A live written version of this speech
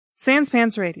Sans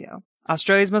Pants Radio,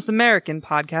 Australia's most American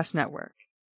podcast network.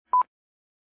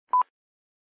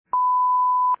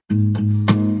 Hey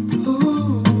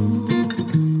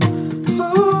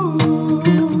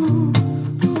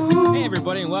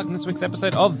everybody, and welcome to this week's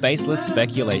episode of Baseless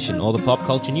Speculation, all the pop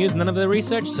culture news and none of the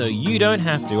research, so you don't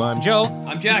have to. I'm Joel.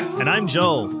 I'm Jax. And I'm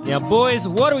Joel. Now, boys,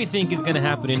 what do we think is going to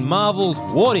happen in Marvel's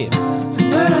What If?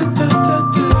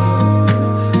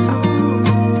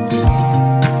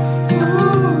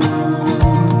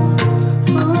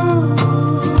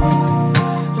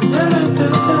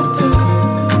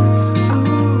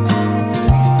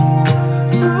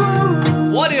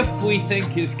 What if we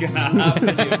think is gonna happen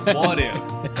in What If?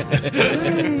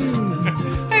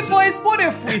 Hey boys, what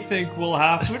if we think will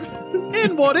happen?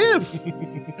 In What If?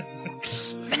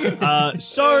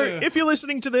 So, if you're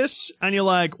listening to this and you're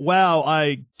like, wow,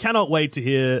 I cannot wait to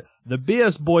hear the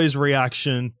BS Boys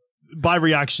reaction, by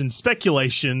reaction,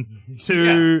 speculation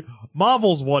to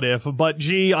Marvel's What If, but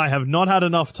gee, I have not had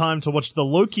enough time to watch the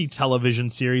Loki television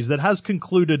series that has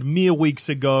concluded mere weeks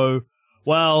ago.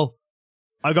 Well,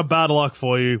 I got bad luck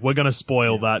for you. We're going to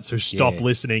spoil that, so stop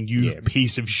listening, you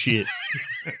piece of shit.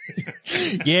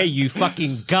 Yeah, you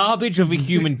fucking garbage of a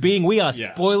human being. We are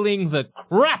spoiling the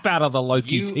crap out of the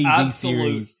Loki TV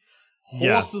series.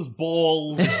 Horses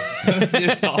balls. Turn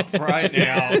this off right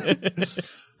now.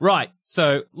 Right,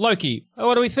 so Loki,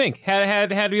 what do we think? How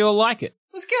do you all like it?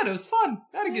 It was good. It was fun.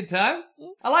 I had a good time.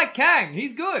 I like Kang.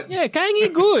 He's good. Yeah, Kang, you're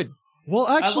good. Well,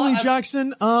 actually,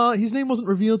 Jackson, his name wasn't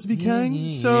revealed to be Kang,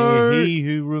 so... He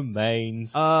who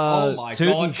remains. Oh my God, shut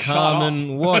up.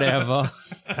 Tutankhamun, whatever.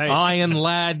 Iron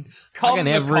Lad, fucking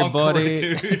everybody.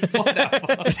 Dude.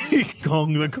 Whatever.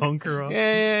 Kong the Conqueror.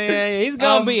 Yeah. He's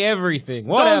gonna be everything.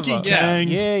 Whatever. Donkey Kang.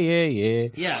 Yeah.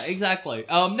 Yeah, exactly.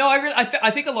 No,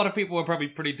 I think a lot of people were probably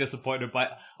pretty disappointed by,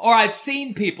 or I've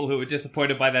seen people who were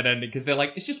disappointed by that ending because they're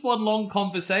like, it's just one long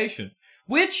conversation.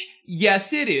 Which,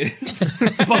 yes, it is.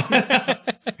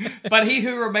 But He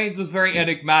Who Remains was very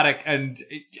enigmatic, and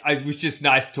it was just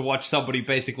nice to watch somebody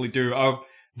basically do a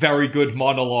very good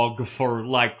monologue for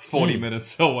like 40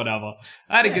 minutes or whatever.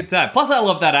 I had a good time. Plus, I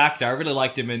love that actor. I really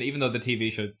liked him in, even though the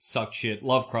TV show sucked shit,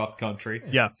 Lovecraft Country.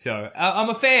 Yeah. So, I'm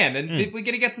a fan, and we're going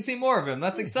to get to see more of him.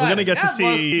 That's exciting. We're going to get to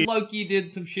see... Loki did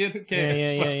some shit, who cares?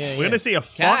 Yeah. We're going to see a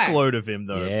fuckload of him,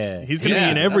 though. Yeah. He's going to be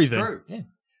in everything. That's true. Yeah.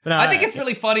 But I think it's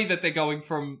really funny that they're going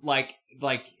from,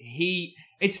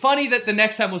 it's funny that the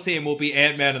next time we'll see him will be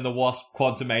Ant-Man and the Wasp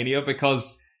Quantumania,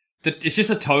 because it's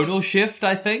just a tonal shift,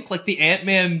 I think. Like, the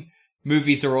Ant-Man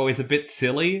movies are always a bit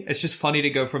silly. It's just funny to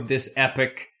go from this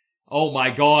epic, oh my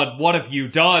god, what have you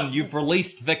done? You've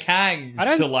released the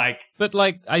Kangs, to like... But,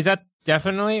 is that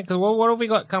definitely... Because what have we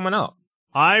got coming up?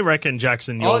 I reckon,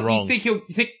 Jackson, you're wrong. You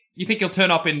think he'll turn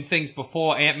up in things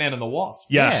before Ant-Man and the Wasp?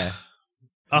 Yeah.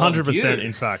 100%,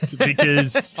 in fact,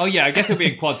 because... Oh, yeah, I guess it'll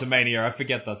be in Quantumania. I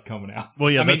forget that's coming out.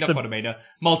 Well, yeah, not Quantumania.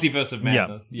 Multiverse of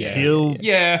Madness. Yeah. He'll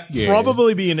Yeah.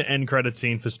 probably be an end credit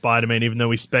scene for Spider-Man, even though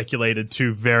we speculated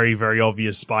 2 very, very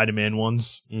obvious Spider-Man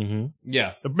ones. Mm-hmm.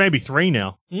 Yeah. Maybe 3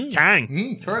 now.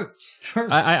 Kang. True.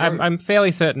 I'm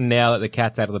fairly certain now that the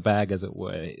cat's out of the bag, as it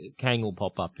were. Kang will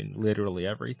pop up in literally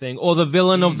everything. Or the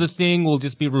villain of the thing will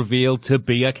just be revealed to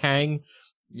be a Kang.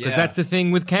 Because that's the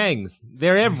thing with Kangs.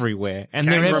 They're everywhere. And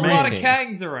Kangs they're There's everything. a lot of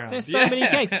Kangs around. There's so many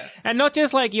Kangs. And not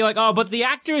just you're like, oh, but the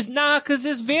actor is, because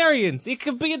there's variants. It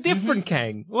could be a different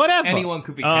Kang. Whatever. Anyone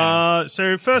could be Kang.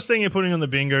 So first thing you're putting on the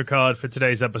bingo card for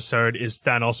today's episode is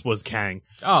Thanos was Kang.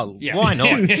 Oh, why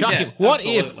not? Chuck it. What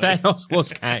if absolutely. Thanos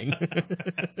was Kang?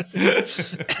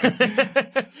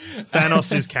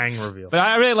 Thanos is Kang reveal. But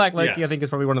I really like Loki. I think it's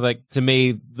probably one of to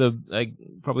me,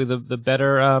 probably the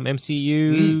better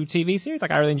MCU TV series.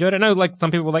 I really enjoyed it. I know some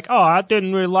people were like, oh, I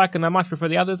didn't really like it, and I much prefer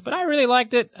the others, but I really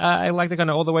liked it. I liked it kind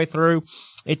of all the way through.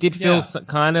 It did feel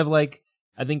kind of I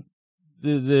think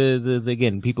the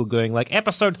again, people going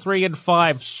episode 3 and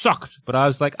 5 sucked, but I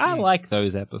was like, I like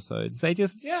those episodes. They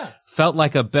just felt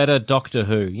like a better Doctor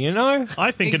Who, you know?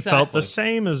 I think it felt the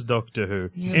same as Doctor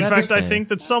Who. Yeah, in fact, I fair. think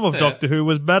that some of Doctor Who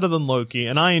was better than Loki,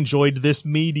 and I enjoyed this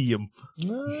medium.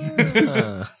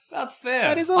 That's fair.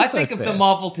 That is also I think fair. of the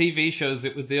Marvel TV shows,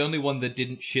 it was the only one that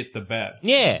didn't shit the bed.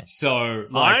 Yeah. So,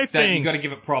 I you think- got to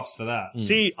give it props for that.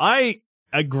 See, I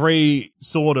agree,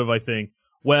 sort of, I think,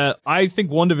 where I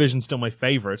think WandaVision's still my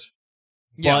favorite,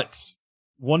 but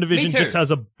Me WandaVision too. just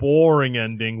has a boring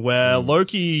ending where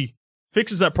Loki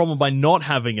fixes that problem by not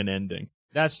having an ending.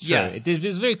 That's true. Yes. It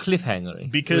was very cliffhangery.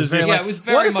 Because- it was very, It was what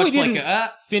very if we much didn't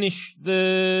like finish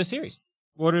the series?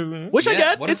 Which I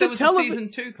get. What It's if there a was television.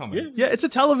 season 2 coming? Yeah, it's a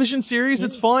television series.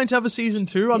 It's fine to have a season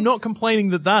 2. I'm not complaining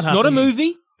that It's happens. not a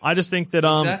movie. I just think that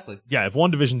Exactly. yeah, if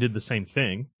WandaVision did the same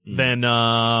thing, then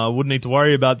wouldn't need to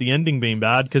worry about the ending being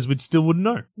bad because we still wouldn't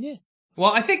know. Yeah.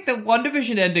 Well, I think the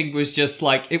WandaVision ending was just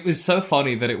like, it was so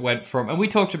funny that it went from, and we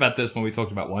talked about this when we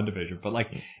talked about WandaVision, but like,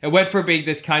 it went from being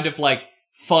this kind of like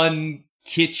fun,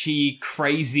 kitschy,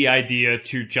 crazy idea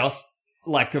to just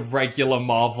like a regular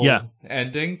Marvel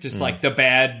ending. Just like the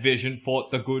bad Vision fought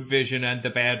the good Vision and the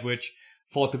bad witch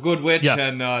fought the good witch,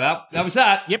 and that was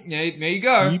that. Yep. Yeah, there you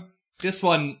go. Yep. This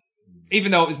one,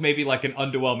 even though it was maybe like an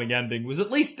underwhelming ending, was at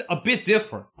least a bit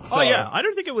different. So, Oh yeah, I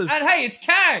don't think it was. and hey, it's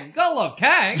Kang. Gotta love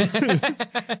Kang.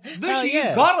 Hell You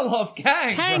yeah. gotta love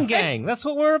Kang. Kang right? Gang. That's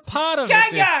what we're a part of. Kang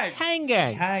with this. Gang! Kang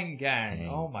Gang. Kang Gang.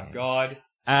 Oh my god.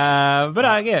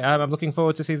 But yeah, I'm looking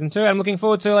forward to season 2. I'm looking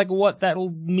forward to like what that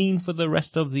will mean for the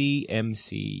rest of the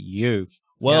MCU.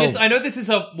 Well, Yes, I know this is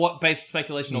a based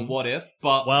speculation on what if,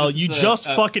 but well, this you is just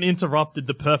a- fucking interrupted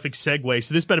the perfect segue,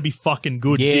 so this better be fucking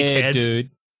good, Yeah, dickhead.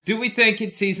 dude. Do we think in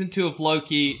season 2 of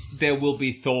Loki there will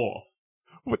be Thor?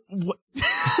 What?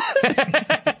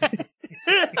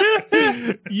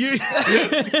 You.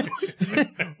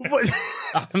 What?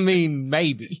 I mean,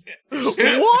 maybe.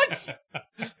 What?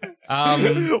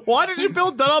 Um, Why did you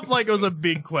build that up like it was a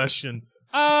big question?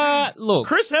 look.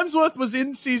 Chris Hemsworth was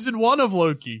in season 1 of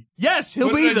Loki. Yes, he'll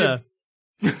What be about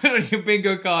there. Put on your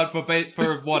bingo card for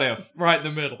what if, right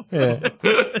in the middle. Yeah.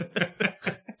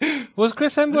 Was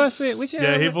Chris Hemsworth it? Which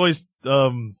Yeah, he voiced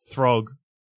Throg.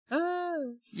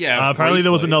 Yeah. Apparently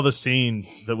there was briefly. another scene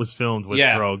that was filmed with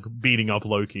Yeah. Throg beating up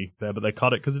Loki there, but they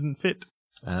cut it because it didn't fit.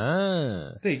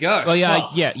 Ah. There you go. Well,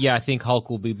 yeah. I think Hulk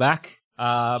will be back.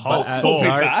 Hulk, But, Thor. We'll be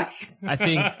sorry, back. I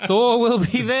think Thor will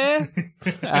be there.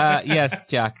 Yes,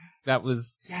 Jack. That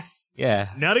was Yes. yeah.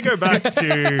 Now to go back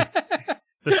to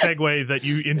the segue that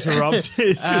you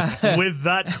interrupted with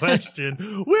that question.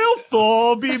 Will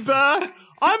Thor be back?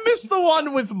 I missed the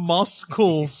one with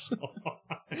muscles.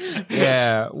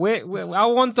 Yeah. I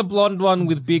want the blonde one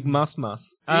with big mus.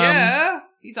 Yeah.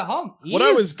 He's a hunk. What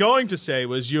I was going to say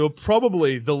was you're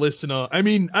probably the listener. I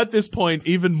mean, at this point,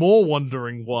 even more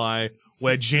wondering why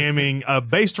we're jamming a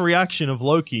based reaction of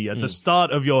Loki at the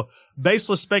start of your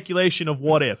baseless speculation of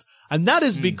what if. And that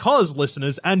is because,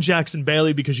 listeners, and Jackson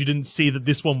Bailey, because you didn't see that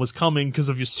this one was coming because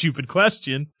of your stupid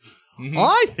question,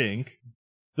 I think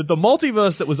that the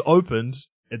multiverse that was opened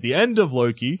at the end of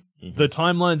Loki, the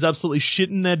timeline's absolutely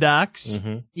shitting their dacks,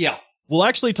 Yeah. will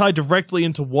actually tie directly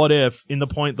into what if, in the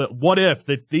point that what if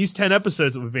that these 10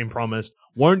 episodes that we've been promised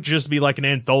won't just be like an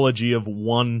anthology of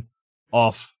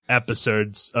one-off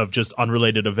episodes of just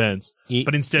unrelated events,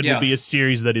 but instead will be a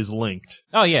series that is linked.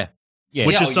 Oh yeah. Yeah.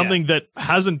 Which Yeah, is something that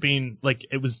hasn't been, like,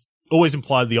 it was always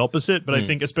implied the opposite, but I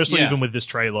think especially even with this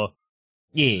trailer.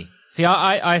 Yeah. See,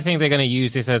 I think they're going to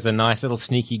use this as a nice little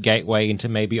sneaky gateway into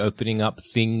maybe opening up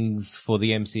things for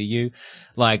the MCU.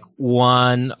 Like,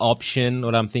 one option,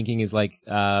 what I'm thinking is like,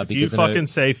 If you because I know- fucking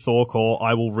say Thor core,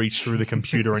 I will reach through the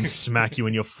computer and smack you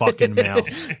in your fucking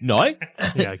mouth. No.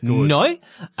 Yeah, good. No.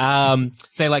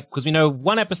 Say like, cause we know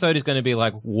one episode is going to be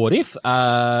like, what if,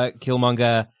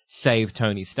 Killmonger saved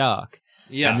Tony Stark?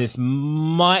 Yeah. And this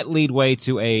might lead way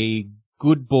to a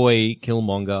good boy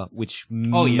Killmonger, which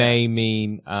may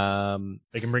mean,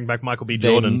 They can bring back Michael B. they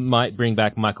Jordan. might bring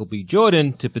back Michael B.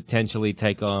 Jordan to potentially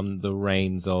take on the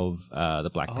reins of, the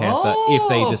Black Panther if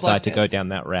they decide Black to go down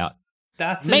that route.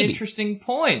 That's Maybe. an interesting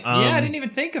point. Yeah, I didn't even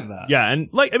think of that. Yeah, and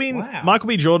like, I mean, Wow. Michael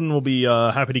B. Jordan will be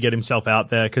happy to get himself out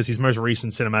there because his most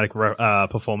recent cinematic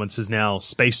performance is now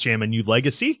Space Jam: A New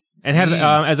Legacy. And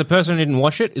as a person who didn't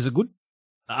watch it, is it good?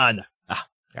 No.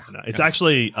 No, it's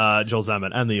actually Joel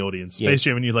Zammett and the audience. Yeah. Space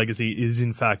Jam: A New Legacy is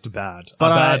in fact bad. A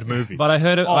bad movie. But I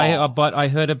heard it. Oh. But I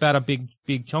heard about a big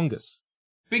Chungus.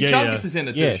 Big Yeah, Chungus yeah. is in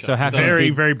it. Yeah, this so show. have- very,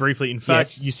 big- very briefly. In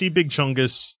fact, Yes. you see Big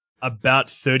Chungus about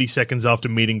 30 seconds after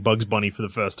meeting Bugs Bunny for the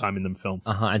first time in the film.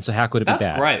 And so how could it be That's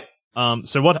bad? great.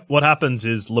 So what happens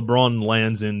is LeBron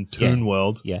lands in Toon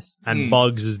World. Yes. And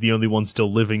Bugs is the only one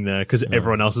still living there because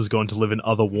everyone else is going to live in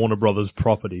other Warner Brothers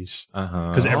properties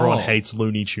because everyone hates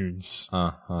Looney Tunes.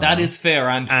 That is fair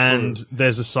and true. And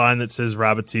there's a sign that says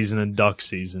rabbit season and duck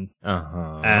season.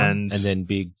 And then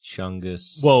Big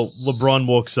Chungus. well, LeBron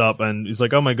walks up and he's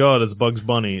like, "Oh my god, it's Bugs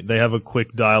Bunny." They have a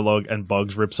quick dialogue and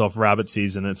Bugs rips off rabbit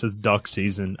season and it says duck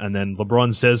season. And then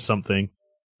LeBron says something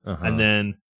and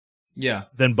then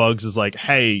Bugs is like,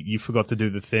 "Hey, you forgot to do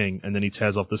the thing." And then he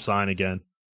tears off the sign again.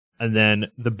 And then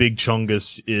the Big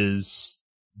Chungus is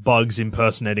Bugs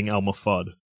impersonating Elmer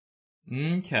Fudd.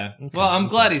 Okay. Well, I'm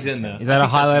glad he's in there. Is that I a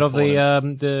think that's highlight of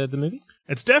important. the movie?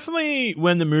 It's definitely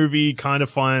when the movie kind of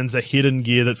finds a hidden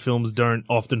gear that films don't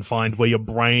often find where your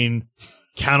brain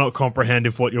cannot comprehend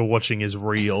if what you're watching is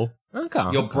real.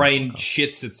 Your brain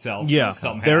shits itself. Yeah,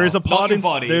 somehow. there is a Not part your in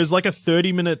body. there's like a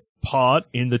 30-minute part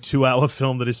in the 2-hour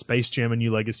film that is Space Jam: A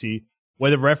New Legacy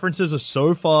where the references are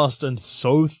so fast and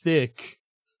so thick,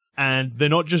 and they're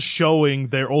not just showing,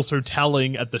 they're also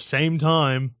telling at the same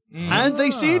time, and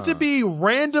they seem to be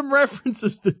random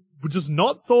references that were just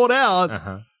not thought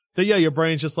out. That your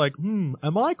brain's just like, am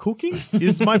I cooking?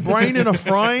 Is my brain in a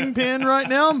frying pan right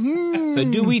now? So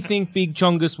do we think Big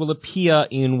Chongus will appear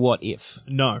in What If?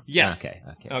 No. Yes. Okay.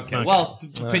 Well,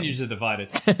 opinions are divided.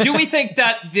 Do we think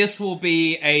that this will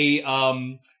be a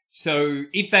so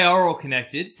if they are all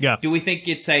connected, do we think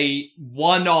it's a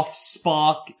one-off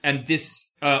spark and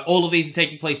this all of these are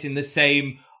taking place in the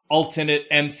same alternate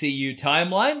MCU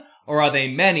timeline, or are they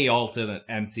many alternate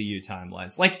MCU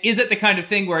timelines? Like, is it the kind of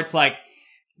thing where it's like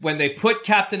when they put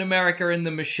Captain America in the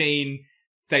machine,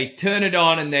 they turn it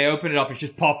on and they open it up, it's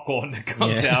just popcorn that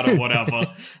comes out or whatever.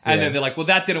 And then they're like, well,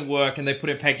 that didn't work. And they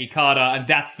put in Peggy Carter and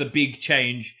that's the big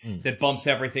change that bumps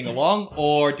everything along.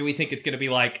 Or do we think it's going to be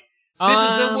like, this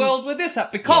is a world where this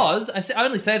happens? Because, I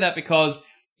only say that because,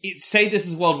 say this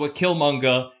is a world where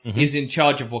Killmonger is in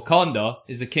charge of Wakanda,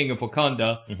 is the king of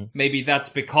Wakanda. Maybe that's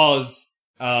because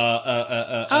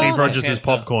Steve Rogers is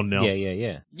popcorn now.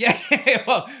 Yeah.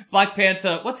 Well, Black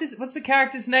Panther. What's the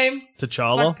character's name?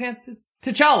 T'Challa? Black Panther's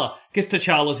T'Challa, because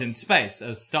T'Challa's in space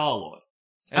as Star-Lord.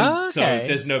 And so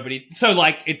there's nobody. So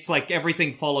like it's like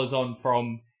everything follows on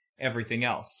from everything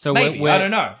else. So maybe I don't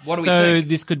know. What do we think? So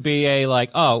this could be a like,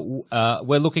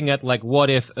 we're looking at like what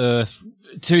if Earth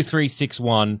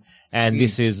 2361, and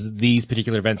this is these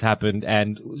particular events happened,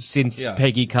 and since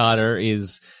Peggy Carter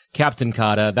is Captain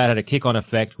Carter, that had a kick-on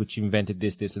effect, which invented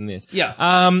this, and this. Yeah.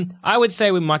 I would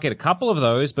say we might get a couple of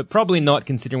those, but probably not,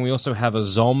 considering we also have a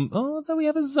we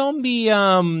have a zombie,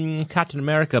 Captain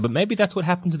America, but maybe that's what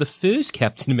happened to the first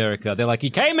Captain America. They're like, he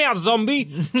came out zombie,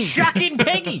 chuck in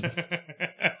Peggy.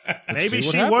 Maybe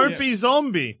she won't be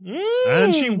zombie.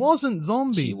 And she wasn't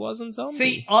zombie. She wasn't zombie.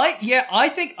 See, I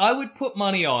think I would put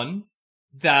money on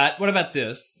that. What about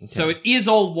this? Okay. So it is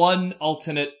all one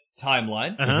alternate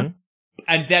timeline.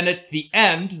 And then at the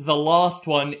end, the last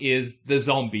one is the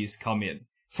zombies come in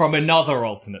from another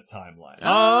alternate timeline.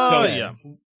 Oh, so yeah.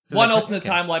 One alternate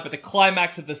timeline, but the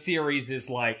climax of the series is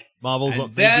like Marvel's.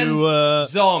 They do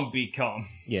zombie come.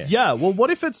 Yeah. Well, what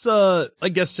if it's I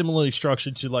guess similarly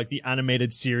structured to like the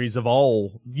animated series of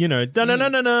all, you know, X-Men.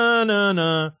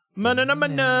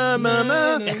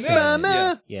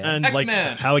 And X-Men.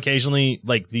 Like how occasionally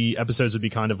like the episodes would be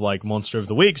kind of like Monster of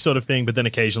the Week sort of thing, but then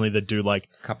occasionally they'd do like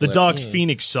the Dark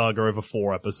Phoenix saga over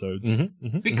 4 episodes.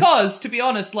 Because to be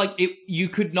honest, like you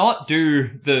could not do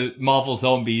the Marvel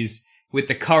zombies with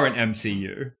the current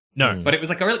MCU. No. But it was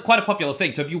like quite a popular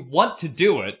thing. So if you want to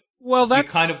do it, you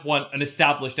kind of want an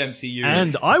established MCU.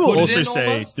 And I will also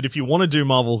say that if you want to do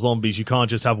Marvel zombies, you can't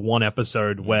just have one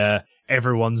episode where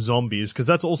everyone's zombies, because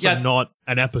that's also not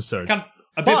an episode. It's kind of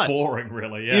a bit boring,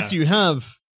 really, If you have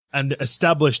an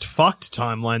established fucked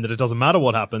timeline that it doesn't matter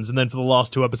what happens, and then for the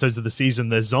last 2 episodes of the season,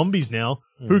 there's zombies now,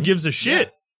 who gives a shit?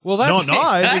 Yeah. Well, that's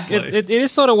exactly. It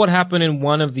is sort of what happened in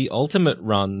one of the Ultimate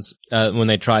runs when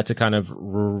they tried to kind of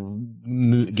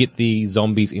get the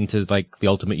zombies into like the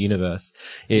Ultimate Universe.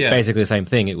 Basically the same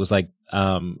thing. It was like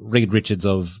Reed Richards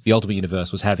of the Ultimate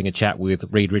Universe was having a chat with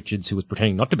Reed Richards, who was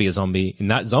pretending not to be a zombie in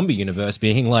that zombie universe,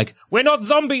 being like, "We're not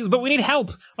zombies, but we need help.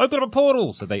 Open up a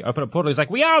portal." So they open up a portal. He's like,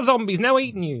 "We are zombies now,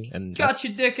 eating you." And gotcha,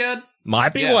 dickhead.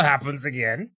 Might be what happens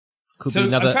again. Could be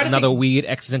another weird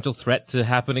existential threat to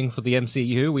happening for the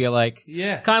MCU. We are like,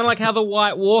 kind of like how the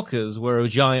White Walkers were a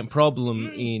giant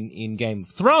problem in Game of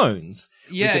Thrones.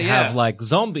 We could have like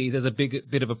zombies as a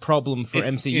bit of a problem for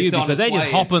MCU because they're just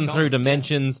hopping through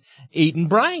dimensions, eating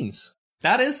brains.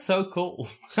 That is so cool.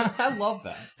 I love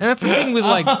that. And that's the thing with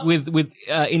like with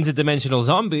interdimensional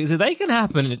zombies, they can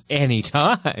happen at any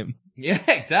time. Yeah,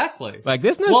 exactly. Like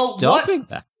there's no stopping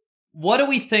that. What do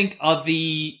we think are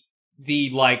the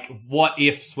like what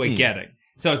ifs we're getting?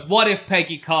 So it's what if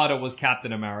Peggy Carter was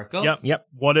Captain America? Yep.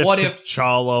 What if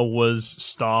T'Challa was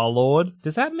Star-Lord?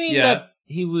 Does that mean that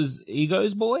he was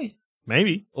Ego's boy?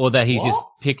 Maybe. Or that he's just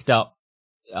picked up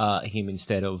him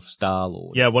instead of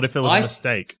Star-Lord? Yeah, what if it was a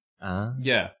mistake?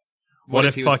 Yeah. What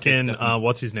if fucking,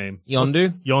 what's his name?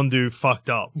 Yondu? Yondu fucked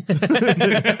up.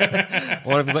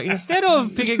 Or if it's like, instead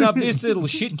of picking up this little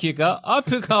shit kicker, I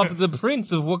pick up the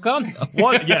Prince of Wakanda.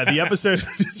 What? Yeah, the episode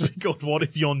would just be called What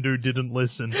If Yondu Didn't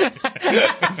Listen?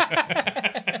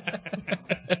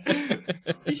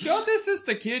 You sure this is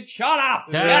the kid? Shut up!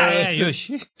 Yeah,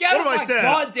 Get what off my said?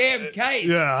 goddamn case!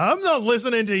 Yeah, I'm not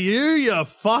listening to you, you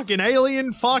fucking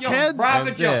alien fuckheads. You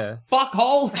ravager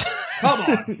fuckhole! Come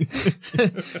on.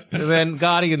 And then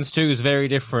Guardians 2 is very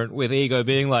different, with Ego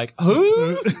being like,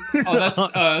 who? Oh,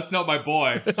 that's not my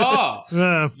boy.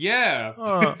 Oh, yeah.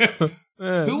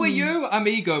 Who are you? I'm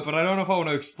Ego, but I don't know if I want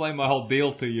to explain my whole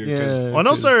deal to you. Yeah. And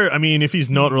also, I mean, if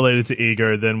he's not related to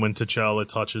Ego, then when T'Challa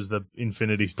touches the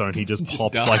Infinity Stone, he just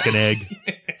pops dies. like an egg.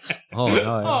 Oh, no.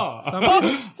 Oh.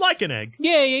 Pops like an egg.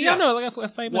 Yeah. No, like a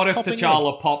famous What if popping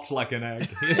T'Challa popped like an egg?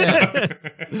 egg.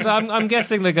 So I'm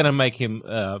guessing they're going to make him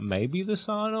maybe the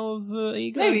son of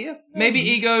Ego? Maybe, yeah. Maybe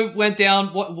Ego went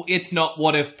down. It's not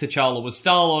what if T'Challa was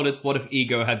Star-Lord, it's what if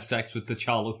Ego had sex with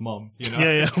T'Challa's mom, you know?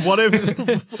 Yeah. What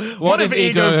if? What if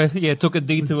Ego took a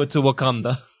detour to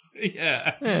Wakanda?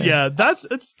 Yeah. Yeah,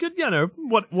 it's good. You know,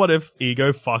 what if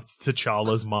Ego fucked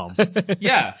T'Challa's mom?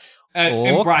 Yeah. Or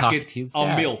In cucked brackets, his a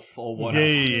dad. MILF or whatever.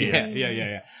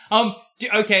 Yeah.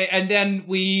 Okay, and then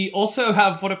we also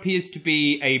have what appears to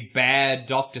be a bad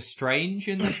Doctor Strange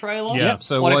in the trailer. Yeah. Yep,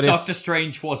 so what what if if- Doctor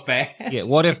Strange was bad? Yeah,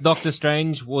 what if Doctor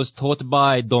Strange was taught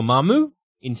by Dormammu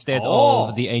instead Oh.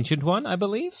 of the Ancient One, I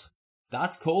believe?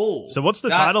 That's cool. So what's the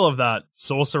That- title of that?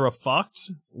 Sorcerer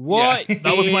fucked? What? Yeah.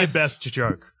 That was my if best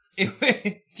joke. Do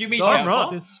you mean I'm ever? right.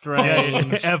 Doctor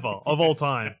Strange. Ever of all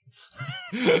time.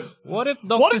 What if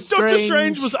Doctor What if Doctor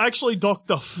Strange was actually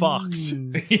Doctor Fucked?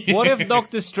 What if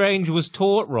Doctor Strange was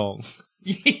taught wrong?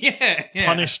 yeah.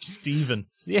 Punished Steven.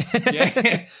 Yeah.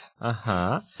 Yeah.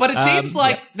 Uh-huh. But it seems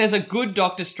like yeah. there's a good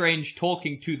Doctor Strange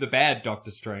talking to the bad Doctor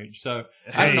Strange, so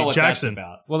I Hey, don't know what Jackson. that's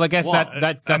about. Well, I guess What?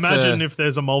 that's Imagine a, if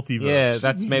there's a multiverse. yeah,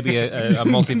 that's maybe a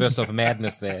multiverse of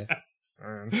madness there.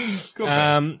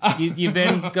 Cool. You've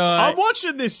then got I'm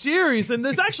watching this series and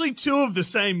there's actually two of the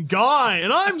same guy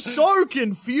and I'm so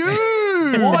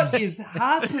confused. What is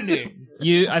happening?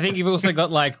 I think you've also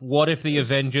got like, what if the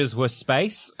Avengers were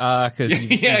space? Because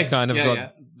you've kind of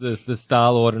got the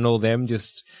Star-Lord and all them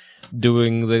just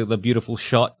doing the beautiful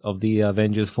shot of the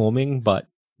Avengers forming, but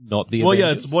not the Well, yeah,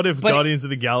 Avengers. it's what if But- Guardians of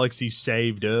the Galaxy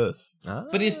saved Earth? Ah.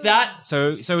 But is that So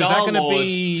is that going to Star-Lord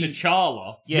be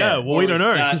T'Challa? Yeah, well, we Or don't is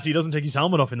know that- because he doesn't take his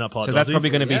helmet off in that part. So does that's he? probably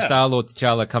going to be Yeah. Star-Lord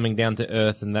T'Challa coming down to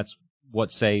Earth, and that's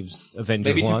what saves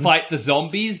Avengers Maybe 1. to fight the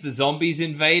zombies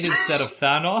invade instead of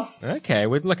Thanos. Okay,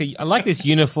 with I like this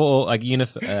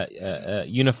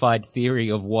unified theory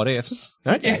of what ifs.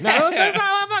 Okay, no,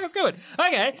 let's go.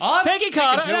 Okay, I'm Peggy sticking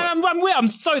Carter. to it. I'm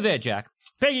so there, Jack.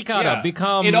 Peggy Carter Yeah.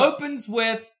 become. It opens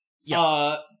with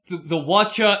Yeah. the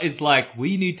Watcher is like,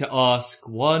 we need to ask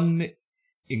one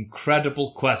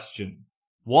incredible question.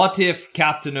 What if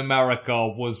Captain America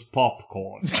was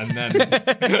popcorn? And then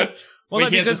well, no,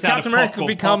 we hear because the sound Captain of America popcorn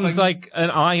becomes popping. like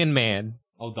an Iron Man.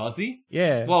 Oh, does he?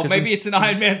 Yeah. Well, 'cause maybe it's an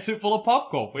Iron Man suit full of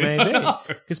popcorn. We don't maybe know.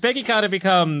 because Peggy Carter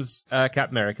becomes Captain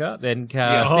America, then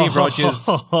Yeah. Steve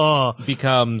Rogers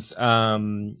becomes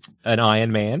an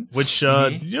Iron Man. Which, you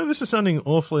know, this is sounding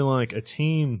awfully like a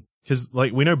team. Because,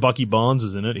 like, we know Bucky Barnes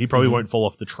is in it. He probably won't fall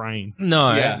off the train.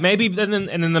 No, Yeah. maybe and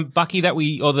then the Bucky that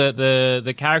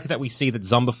the character that we see that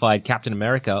zombified Captain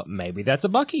America, maybe that's a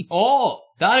Bucky. Oh,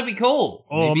 that'd be cool.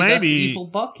 Or that's the maybe- evil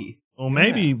Bucky. Or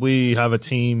maybe we have a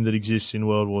team that exists in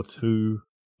World War II,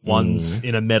 once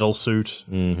in a metal suit.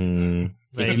 Mm-hmm.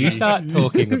 If Maybe. you start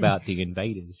talking about the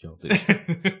invaders, Jolty,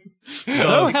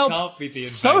 No, it help- can't be the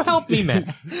so invaders. help me,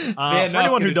 man. They're For not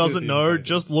anyone who gonna do doesn't the know, Invaders.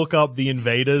 just look up The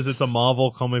Invaders. It's a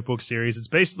Marvel comic book series. It's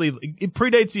basically, it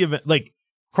predates the event, like,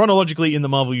 chronologically in the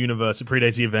Marvel universe, it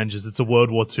predates the Avengers. It's a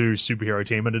World War II superhero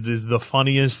team, and it is the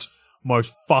funniest,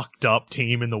 most fucked up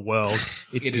team in the world. It's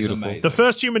It is beautiful. amazing. The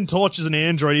first Human Torch is an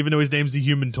android, even though his name's the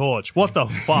Human Torch. What the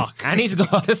fuck? And he's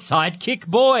got a sidekick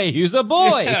boy who's a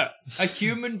boy. Yeah, a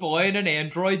human boy and an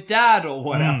android dad or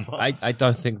whatever. I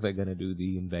don't think they're gonna do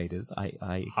the invaders.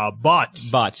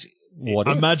 But What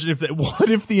if? imagine what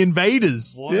if the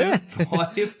Invaders?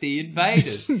 What if the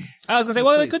invaders? I was gonna say,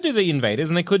 well, they could do the invaders,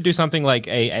 and they could do something like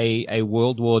a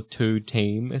World War II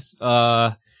team.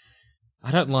 I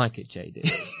don't like it, JD.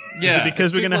 Yeah, Is it because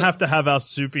it's we're too going to close- have to have our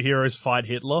superheroes fight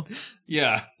Hitler?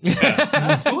 Yeah,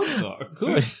 that's good though.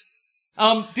 Good.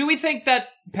 Do we think that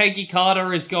Peggy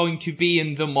Carter is going to be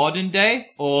in the modern day,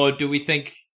 or do we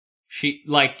think she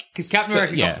because Captain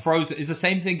America yeah. got frozen? Is the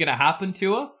same thing going to happen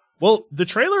to her? Well, the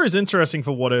trailer is interesting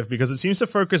for What If because it seems to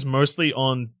focus mostly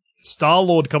on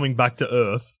Star-Lord coming back to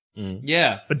Earth,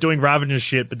 Yeah, but doing Ravager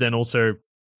shit, but then also,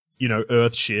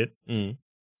 Earth shit. Mm.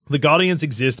 The Guardians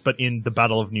exist, but in the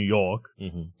Battle of New York.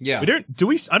 Mm-hmm. yeah. I don't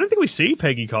think we see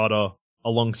Peggy Carter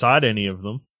alongside any of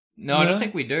them. No, I don't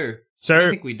think we do. I So,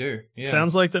 think we do. Yeah.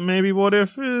 sounds like that maybe What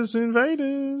If is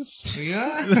Invaders.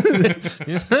 Yeah.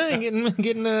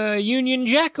 getting a Union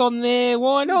Jack on there.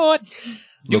 Why not?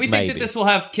 Do we think that this will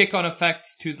have kick-on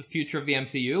effects to the future of the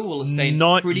MCU? Or will it stay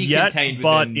Not pretty yet, contained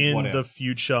but within in what if? the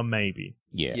future, maybe.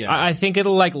 Yeah. Yeah. I think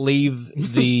it'll like leave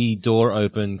the door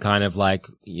open, kind of like,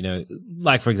 you know,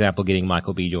 like for example, getting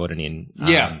Michael B. Jordan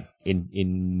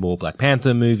in more Black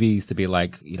Panther movies to be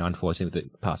like, you know, unfortunately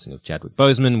with the passing of Chadwick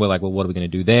Boseman, we're like, well, what are we going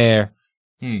to do there?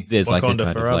 There's like a Wakanda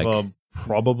kind Forever of like,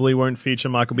 probably won't feature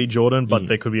Michael B. Jordan, but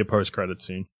there could be a post-credit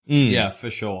scene. Yeah, for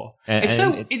sure.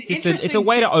 And, it's a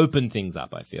way to open things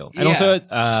up, I feel. And Yeah. also,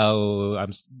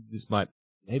 this might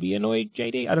maybe annoy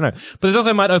JD. I don't know. But this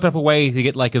also might open up a way to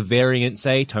get like a variant,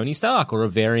 say, Tony Stark or a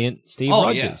variant Steve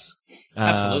Rogers.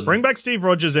 Absolutely. Bring back Steve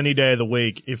Rogers any day of the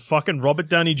week. If fucking Robert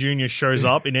Downey Jr. shows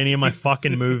up in any of my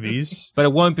fucking movies. But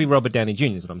it won't be Robert Downey Jr.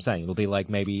 is what I'm saying. It'll be like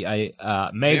maybe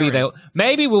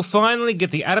maybe we'll finally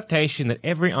get the adaptation that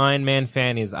every Iron Man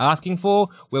fan is asking for,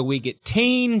 where we get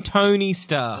teen Tony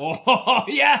Stark. Oh,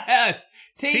 yeah!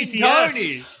 Teen TTS.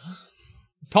 Tony!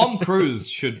 Tom Cruise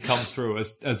should come through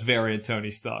as variant Tony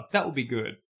Stark. That would be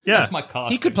good. Yeah. That's my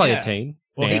casting. He could play yeah. a teen.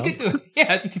 Well, He now. could do,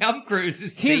 yeah, Tom Cruise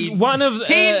is He's teen. one of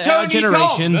Teen our Tony Tom.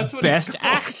 generation's That's what it's best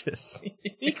called. actors.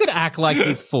 He could act like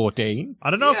he's 14. I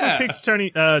don't know Yeah. if we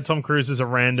picked Tom Cruise as a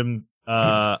random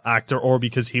actor or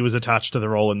because he was attached to the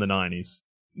role in the 90s.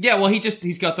 Yeah, well,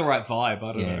 he's got the right vibe.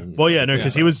 I don't know. Well, yeah, no,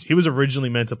 because Yeah. he was originally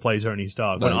meant to play Tony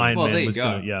Stark when Iron well, there Man you was go.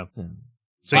 going to, yeah.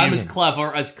 So I'm you- as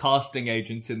clever as casting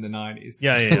agents in the 90s.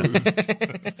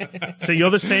 Yeah. So you're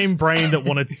the same brain that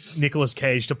wanted Nicolas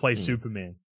Cage to play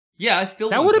Superman. Yeah, I still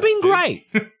That want would have been dude.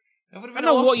 great. That would have I been don't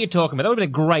know awesome. what you're talking about. That would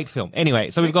have been a great film. Anyway,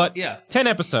 so we've got 10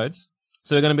 episodes.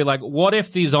 So we're going to be like, what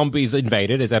if the zombies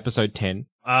invaded is episode 10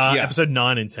 Episode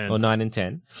 9 and 10. or 9 and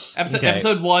 10.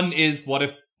 Episode 1 is what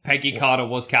if Peggy Carter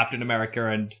was Captain America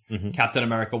and Mm-hmm. Captain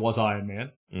America was Iron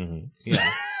Man. Yeah.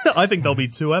 I think there'll be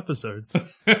 2 episodes.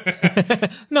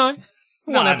 No.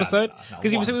 One no, episode. no,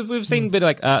 Because we've seen a bit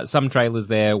like some trailers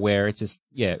there where it's just,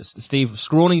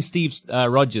 scrawny Steve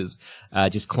Rogers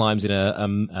just climbs in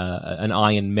an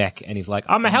iron mech and he's like,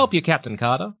 I'm going to help you, Captain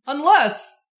Carter.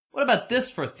 Unless, what about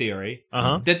this for theory?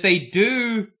 Uh-huh. That they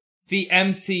do the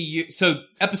MCU. So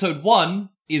episode 1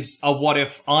 is a what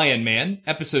if Iron Man.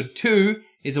 Episode 2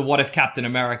 is a what if Captain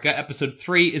America. Episode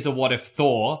 3 is a what if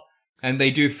Thor. And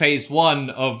they do phase 1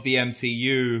 of the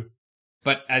MCU,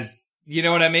 but as, you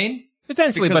know what I mean?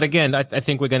 Potentially, Because- but again, I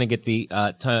think we're going to get the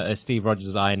Steve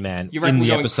Rogers Iron Man You reckon in we're the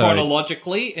going episode.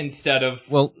 chronologically instead of...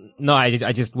 Well, no, I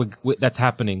just that's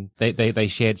happening. They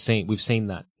shared scene. We've seen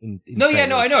that. In no, yeah,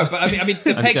 no, I trailers. know, but I mean,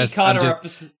 the I'm Peggy just- Carter I'm just-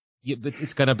 episode... Yeah, but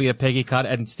it's going to be a Peggy Carter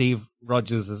and Steve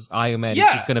Rogers as Iron Man.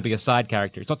 Yeah. It's going to be a side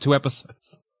character. It's not 2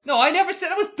 episodes. No, I never said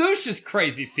that was Douche's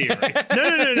crazy theory.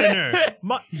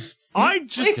 No. I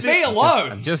just Leave me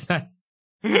alone. I'm just saying.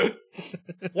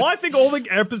 Well, I think all the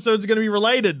episodes are going to be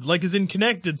related, like as in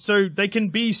connected, so they can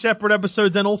be separate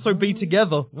episodes and also be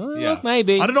together. Well, Yeah.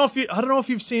 maybe. I don't know if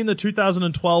you've seen the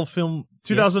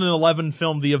 2011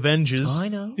 film The Avengers. I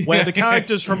know. Where the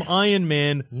characters from Iron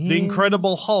Man, The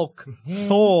Incredible Hulk,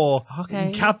 Thor,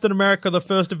 and Captain America, the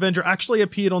First Avenger actually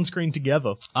appeared on screen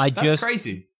together. That's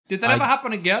crazy. Did that ever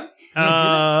happen again?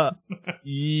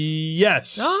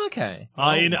 Yes. Okay.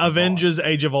 In Avengers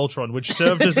Age of Ultron, which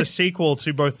served as a sequel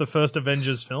to both the first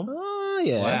Avengers film Oh,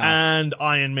 yeah. Wow. and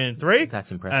Iron Man 3.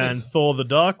 That's impressive. And Thor the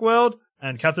Dark World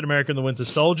and Captain America and the Winter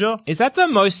Soldier. Is that the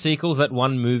most sequels that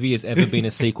one movie has ever been a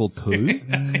sequel to?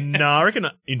 No, I reckon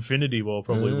Infinity War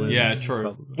probably wins. Yeah,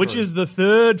 true. Which is the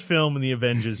third film in the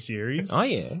Avengers series. Oh,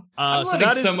 yeah. I'm So learning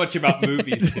that is so much about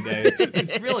movies today.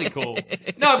 It's really cool.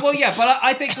 No, well, yeah, but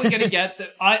I think we're going to get...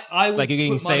 I would Like you're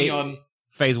getting put money on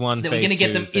Phase 1, that phase we're going to get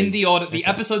 2, them in phase- the order. The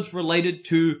okay. episodes related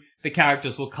to the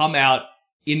characters will come out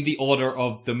in the order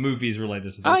of the movies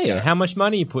related to those Oh, yeah. characters. How much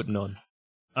money are you putting on?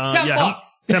 $10.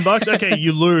 $10? Okay,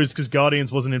 you lose because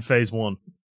Guardians wasn't in phase 1.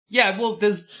 Yeah, well,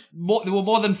 there were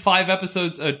more than 5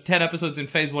 episodes, 10 episodes in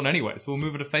phase 1 anyway, so we'll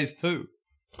move it to phase 2.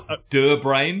 Duh,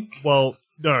 brain. Well,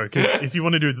 no, because if you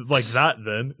want to do it like that,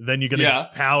 then you're going to Yeah.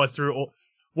 power through all.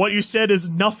 What you said is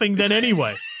nothing then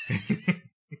anyway.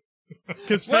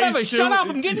 Because Whatever, phase 2. shut up.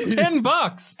 I'm getting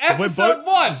 $10. Episode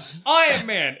 1, Iron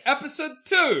Man. Episode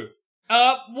 2,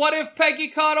 what if Peggy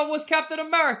Carter was Captain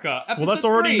America? Episode Well, that's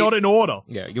already 3, not in order.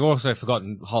 Yeah, you've also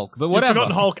forgotten Hulk, but You've whatever.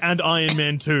 forgotten Hulk and Iron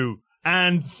Man 2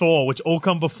 and Thor, which all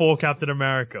come before Captain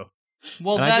America.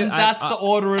 Well, And then I that's the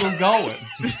order it'll go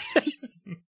in.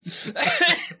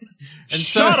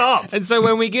 Shut up! And so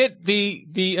when we get the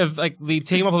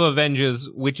team up of Avengers,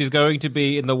 which is going to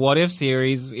be in the What If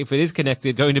series, if it is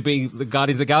connected, going to be the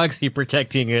Guardians of the Galaxy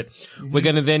protecting it, we're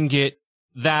going to then get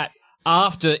that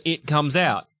after it comes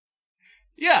out.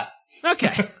 Yeah.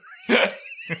 Okay.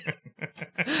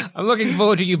 I'm looking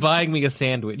forward to you buying me a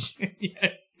sandwich. Yeah.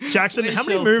 Jackson, We how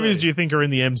many shall movies see. do you think are in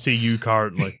the MCU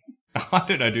currently? I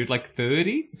don't know, dude. Like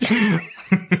 30?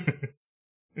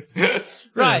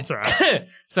 Right. That's all right.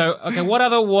 So, okay, what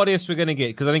other what ifs we're going to get?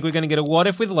 Because I think we're going to get a what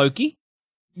if with Loki.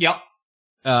 Yep.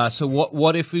 So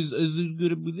what if is going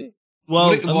to be there? Well,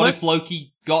 what unless- if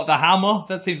Loki got the hammer?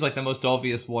 That seems like the most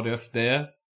obvious what if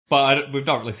there. But we've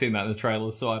not really seen that in the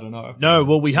trailer, so I don't know. No,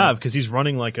 well, we have, because he's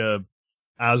running like a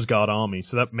Asgard army,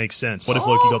 so that makes sense. What if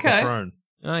Loki got the okay. throne?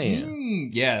 Oh,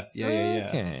 yeah. Yeah.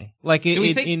 Okay. Like Do we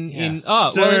in think- in yeah. in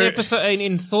episode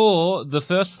in Thor, the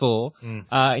first Thor,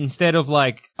 instead of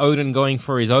like Odin going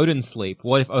for his Odin sleep,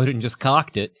 what if Odin just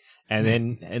cocked it and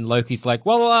then and Loki's like,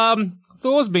 well,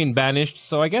 Thor's been banished,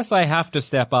 so I guess I have to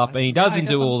step up, and he doesn't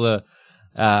do all the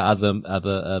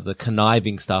other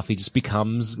conniving stuff. He just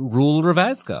becomes ruler of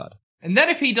Asgard. And then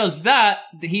if he does that,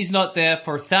 he's not there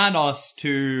for Thanos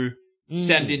to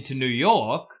send into New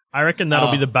York. I reckon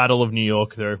that'll be the Battle of New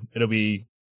York, though. It'll be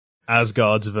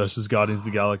Asgards versus Guardians of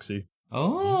the Galaxy.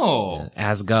 Oh.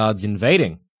 Asgard's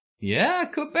invading. Yeah,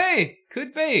 could be.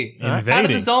 Could be. Invading. How do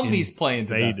the zombies play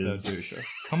into that, though, Invaders. Dusha?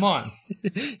 Come on.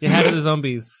 Yeah, how do the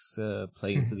zombies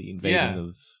play into the invading Yeah.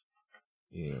 of?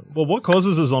 Yeah. Well, what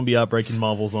causes a zombie outbreak in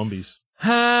Marvel Zombies?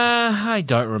 I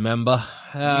don't remember.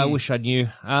 I wish I knew.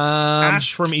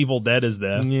 Ash from Evil Dead is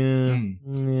there. Yeah.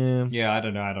 Hmm. Yeah. Yeah, I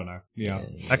don't know. Yeah.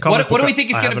 A comic What do book we think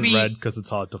is I gonna haven't be- read because it's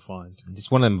hard to find.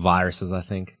 It's one of them viruses, I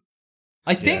think.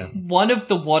 I think one of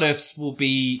the what ifs will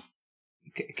be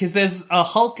because there's a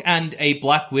Hulk and a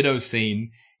Black Widow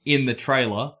scene in the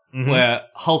trailer where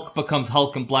Hulk becomes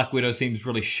Hulk and Black Widow seems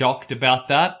really shocked about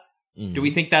that. Do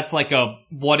we think that's like a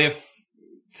what if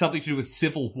something to do with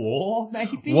Civil War,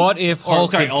 maybe? What if Or,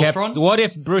 Hulk sorry, had kept? Ultron? What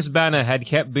if Bruce Banner had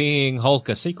kept being Hulk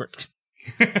a secret?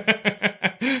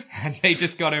 And they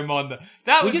just got him on the.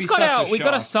 That We would just be got such out. a We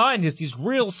got a shock. scientist. He's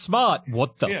real smart.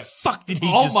 What the Yeah. fuck did he?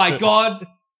 Oh just my do? god,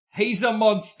 he's a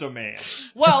monster man.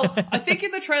 Well, I think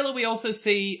in the trailer we also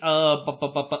see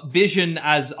Vision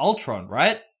as Ultron,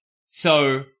 right?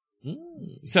 So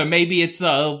maybe it's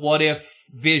what if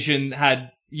Vision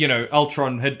had,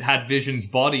 Ultron had Vision's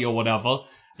body or whatever,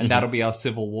 and that'll be our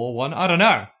Civil War one. I don't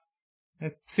know.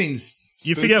 It seems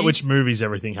You spooky. forget which movies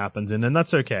everything happens in, and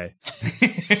that's okay.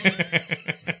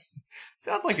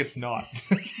 Sounds like it's not.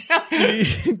 Do you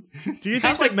think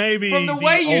Sounds that maybe from the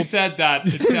way you old- said that,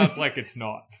 it sounds like it's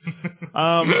not.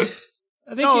 I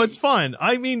think No, it's fine.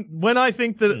 I mean, when I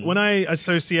think that when I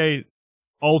associate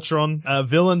Ultron, a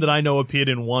villain that I know appeared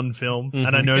in one film,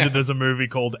 and I know that there's a movie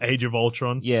called Age of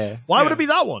Ultron. Yeah. Why would it be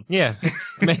that one? Yeah, it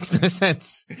makes no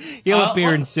sense. He'll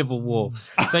appear in Civil War.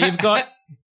 So you've got,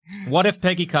 what if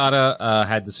Peggy Carter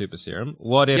had the super serum?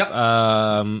 What if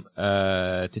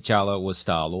T'Challa was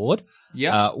Star-Lord?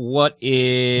 Yeah. What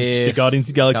if... The Guardians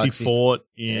of the Galaxy Galaxy- fought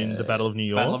in the Battle of New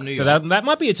York. Battle of New So York. that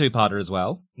might be a two-parter as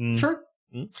well. True.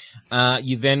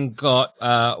 You then got,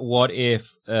 what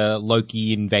if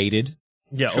Loki invaded?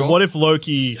 Yeah, Sure. or what if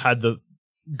Loki had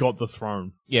got the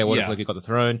throne? Yeah, what if Yeah. Loki got the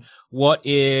throne? What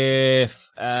if...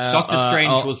 Doctor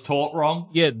Strange was taught wrong.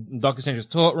 Yeah, Doctor Strange was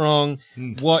taught wrong.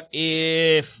 What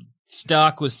if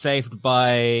Stark was saved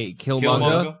by Killmonger?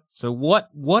 Killmonger. So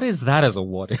what is that as a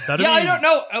what if? That'd Yeah, I be- don't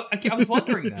know. I was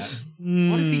wondering that.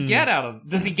 What does he get out of?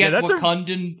 Does he get Yeah, that's a-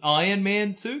 Wakandan Iron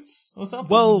Man suits or something?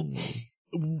 Well,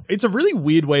 it's a really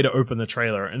weird way to open the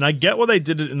trailer, and I get why they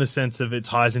did it in the sense of it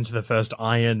ties into the first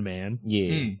Iron Man,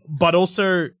 Yeah. but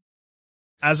also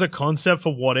as a concept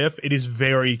for what if, it is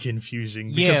very confusing.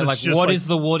 Because Yeah, it's like just what is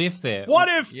the what if there? What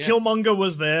if Yeah. Killmonger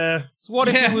was there? So what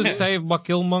if Yeah. he was saved by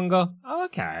Killmonger? Oh,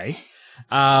 okay.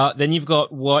 Then you've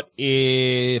got what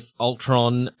if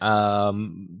Ultron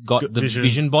got the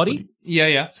Vision body?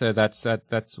 yeah. So that's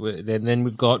where, then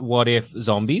we've got what if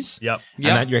zombies? Yep, And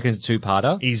Yep. that you reckon is a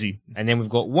two-parter? easy. And then we've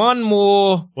got one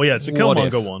more. Well, yeah, it's a What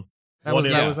if? Killmonger one. That What was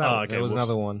if- that was Oh, that. okay, That was whoops.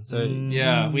 another one. So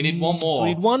Yeah, we need one more. We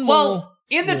need one more. Well,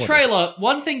 in the What if? trailer,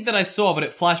 one thing that I saw, but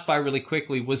it flashed by really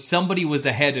quickly, was somebody was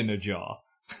a head in a jar.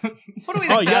 What do we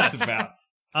think Oh, that's yes. about?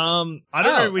 I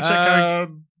don't know which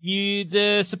character,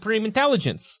 the Supreme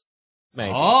Intelligence.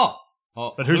 Maybe. Oh.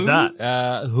 but who's who?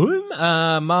 that? Whom?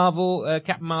 Marvel,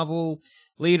 Captain Marvel,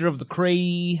 leader of the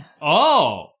Kree.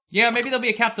 Oh. Yeah, maybe there'll be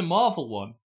a Captain Marvel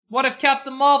one. What if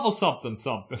Captain Marvel something?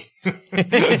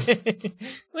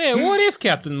 Yeah, what if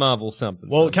Captain Marvel something?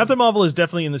 Well, something? Captain Marvel is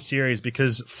definitely in the series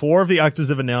because 4 of the actors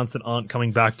have announced that aren't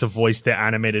coming back to voice their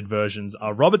animated versions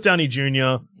are Robert Downey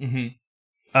Jr.,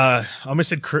 I almost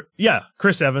said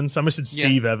Chris Evans. I almost said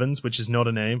Steve Evans, which is not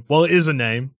a name. Well, it is a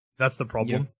name. That's the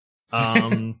problem.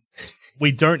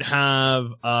 We don't have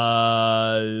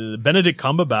Benedict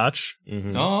Cumberbatch.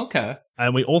 Oh, okay.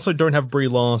 And we also don't have Brie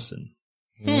Larson.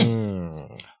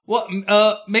 What?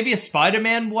 Maybe a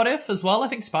Spider-Man what if as well? I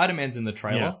think Spider-Man's in the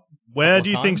trailer. Yeah. Where Couple do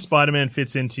you think times. Spider-Man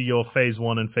fits into your Phase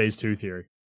 1 and Phase 2 theory?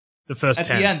 The first At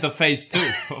 10. the end, the Phase 2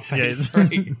 or Phase Yeah.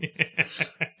 3.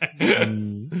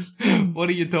 What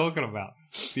are you talking about?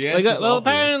 The Well, answer's obvious.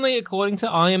 apparently, according to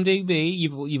IMDb,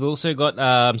 you've also got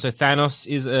so Thanos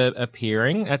is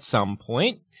appearing at some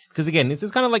point because again, it's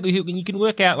kind of like you can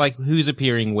work out like who's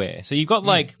appearing where. So you've got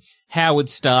like Howard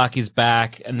Stark is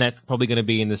back, and that's probably going to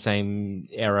be in the same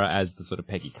era as the sort of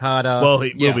Peggy Carter. Well,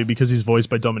 he Yeah. will be because he's voiced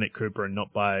by Dominic Cooper and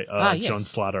not by Yes. John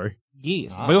Slattery.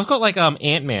 Yes, but we've got like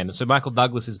Ant-Man. So Michael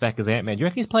Douglas is back as Ant-Man. Do you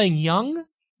reckon he's playing young?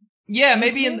 Yeah,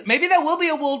 maybe there will be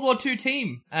a World War II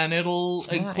team, and it'll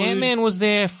include... Ant-Man was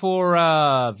there for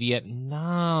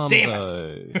Vietnam. Damn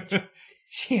though. it.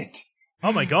 Shit.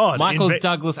 Oh my god. Michael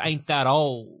Douglas ain't that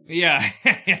old. Yeah.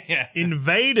 Yeah.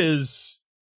 Invaders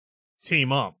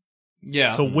team up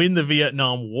Yeah. to win the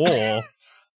Vietnam War,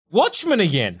 Watchmen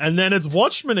again. and then it's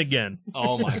Watchmen again.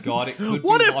 Oh my god, it could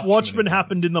What be if Watchmen again.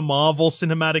 happened in the Marvel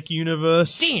Cinematic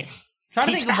Universe? Damn. Trying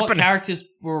to Keeps think of what happening. characters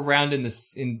were around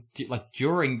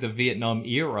during the Vietnam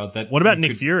era that What about you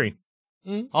Nick could- Fury?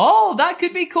 Oh, that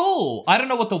could be cool. I don't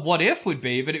know what the what if would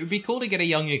be, but it would be cool to get a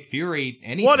young Nick Fury.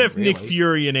 Anything, What if really. Nick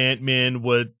Fury and Ant-Man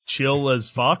were chill as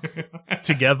fuck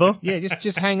together? Yeah,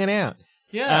 just hanging out.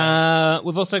 Yeah.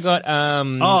 We've also got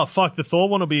Oh, fuck, the Thor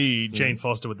one will be Jane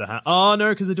Foster with the hat. Oh, no,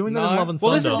 because they're doing that in No. Love and Thunder.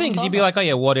 well, this is the thing because you'd be like, oh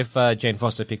yeah, what if Jane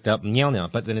Foster picked up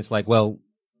Mjolnir? But then it's like, well,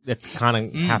 that's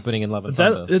kind of happening in Love and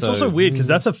Thunder. It's so- also weird because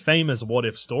that's a famous what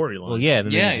if storyline. well, yeah,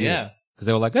 Yeah. Because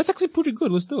they were like, that's actually pretty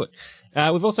good. Let's do it.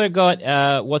 We've also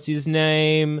got what's his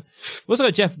name? We've also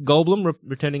got Jeff Goldblum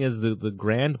returning as the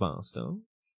Grandmaster.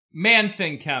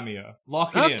 Man-Thing cameo.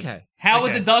 Lock it in. Okay.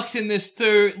 Howard Okay. the Duck's in this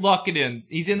too. Lock it in.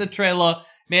 He's in the trailer.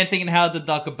 Man-Thing and Howard the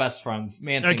Duck are best friends.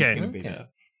 Man-Thing's Okay. going to be Okay. there.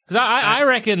 Because I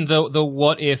reckon the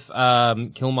what if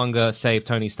Killmonger saved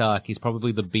Tony Stark is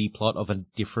probably the B plot of a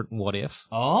different what if.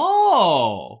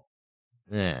 Oh.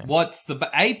 Yeah. What's the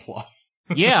A plot?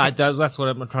 Yeah, that's what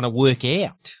I'm trying to work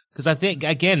out. Because I think,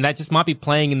 again, that just might be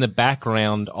playing in the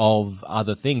background of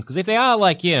other things. Because if they are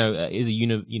like, is a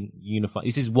unified,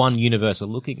 this is one universe we're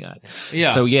looking at.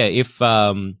 Yeah. So yeah, if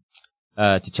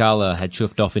T'Challa had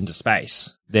chuffed off into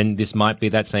space, then this might be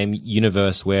that same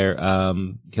universe where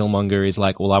Killmonger is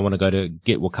like, well, I want to go to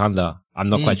get Wakanda. I'm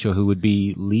not quite sure who would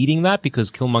be leading that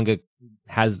because Killmonger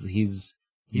has his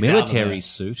He's out of military there.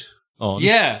 suit on.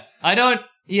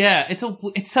 Yeah,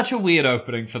 it's such a weird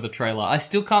opening for the trailer. I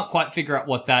still can't quite figure out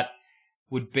what that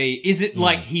would be. Is it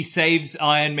like he saves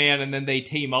Iron Man and then they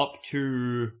team up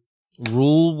to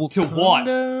Rule to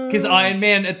Wakanda? what? Because Iron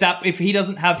Man if he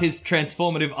doesn't have his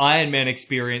transformative Iron Man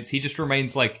experience, he just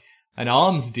remains like an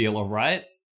arms dealer, right?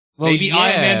 Well, Maybe yeah.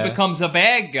 Iron Man becomes a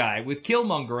bad guy with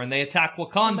Killmonger and they attack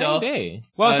Wakanda. Maybe.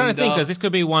 Well, I was trying to And, think because this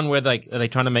could be one where are they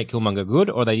trying to make Killmonger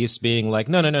good, or are they just being like,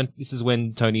 no, this is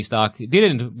when Tony Stark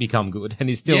didn't become good and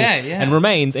he's still Yeah. and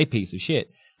remains a piece of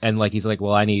shit. And like he's like,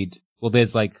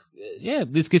 there's like,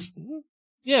 this gets.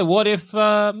 Yeah, what if,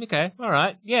 okay,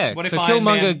 alright, yeah. What if so Iron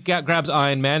Killmonger grabs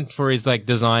Iron Man for his, like,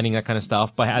 designing that kind of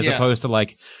stuff, but as opposed to,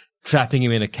 like, trapping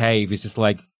him in a cave, he's just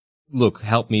like, look,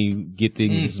 help me get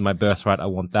things, this is my birthright, I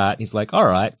want that. He's like,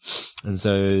 alright. And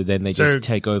so then they just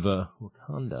take over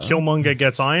Wakanda. Killmonger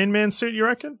gets Iron Man suit, you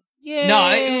reckon? Yeah. No,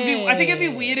 I think it'd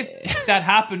be weird if that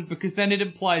happened because then it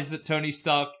implies that Tony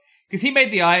Stark, because he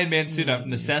made the Iron Man suit out of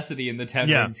necessity in the Ten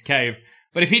Rings cave.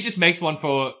 But if he just makes one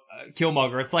for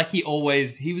Killmonger, it's like he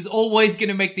was always going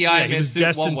to make the Iron He Man was suit one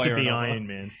destined way to or be another. Iron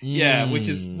Man. Yeah, which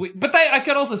is, but I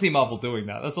could also see Marvel doing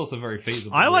that. That's also very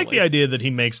feasible. I like really. the idea that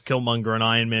he makes Killmonger an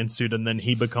Iron Man suit and then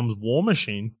he becomes War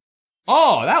Machine.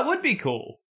 Oh, that would be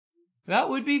cool. That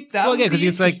would be because it's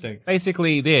interesting. like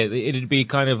basically it'd be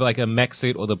kind of like a mech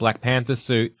suit or the Black Panther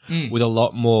suit with a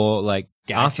lot more like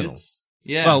arsenal. Gadgets.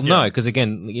 Yeah. Well, no, because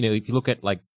again, if you look at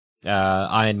like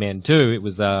Iron Man 2, it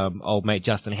was old mate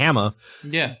Justin Hammer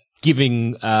yeah.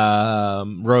 giving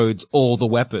Rhodes all the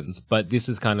weapons, but this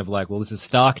is kind of like, well, this is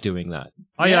Stark doing that.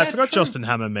 Oh yeah, I Yeah, forgot true. Justin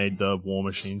Hammer made the War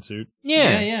Machine suit.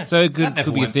 Yeah. So it That never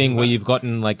could be a went thing too where well. you've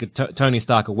gotten like Tony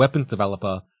Stark, a weapons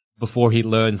developer, before he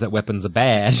learns that weapons are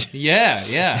bad. Yeah,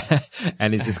 yeah.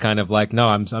 And it's just kind of like, no,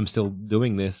 I'm still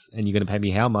doing this, and you're going to pay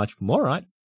me how much? All right.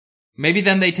 Maybe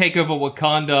then they take over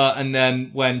Wakanda, and then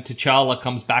when T'Challa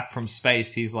comes back from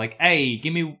space, he's like, hey,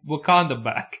 give me Wakanda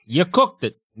back. You cooked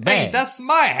it. Hey, Bad. that's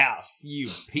my house, you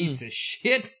piece of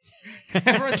shit.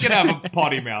 Everyone's gonna have a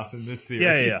potty mouth in this series.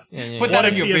 Yeah. Yeah. Put What that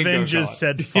if in your the bingo Avengers card.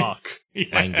 said fuck? Yeah.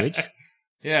 Language.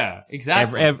 Yeah,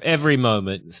 exactly. Every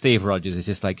moment, Steve Rogers is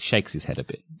just like shakes his head a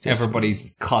bit. Just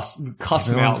Everybody's cuss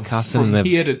Everyone's mouths cussing, from they've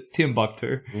here to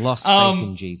Timbuktu. lost faith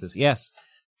in Jesus. Yes.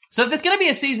 So if there's going to be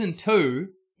a season 2,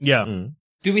 Yeah.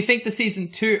 do we think the season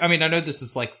 2, I mean, I know this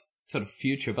is like sort of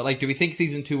future, but like, do we think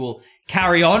season 2 will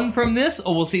carry on from this,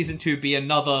 or will season 2 be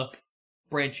another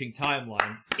branching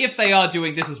timeline? If they are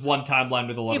doing this as one timeline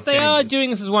with a lot If of they are changes. doing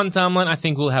this as one timeline, I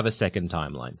think we'll have a second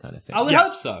timeline kind of thing. I would Yeah.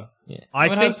 hope so. I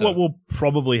would think hope so. what will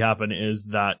probably happen is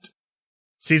that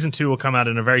season 2 will come out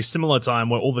in a very similar time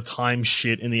where all the time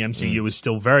shit in the MCU is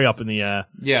still very up in the air.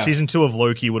 Yeah. Season 2 of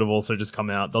Loki would have also just come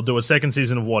out. They'll do a second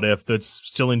season of What If that's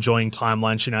still enjoying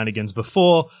timeline shenanigans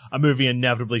before a movie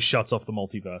inevitably shuts off the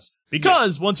multiverse.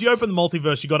 Because once you open the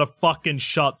multiverse, you gotta fucking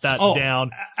shut that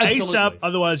down absolutely. ASAP,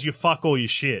 otherwise you fuck all your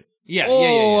shit. Yeah,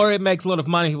 Or it makes a lot of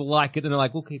money, people like it, and they're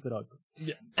like, we'll keep it open.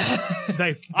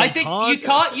 I think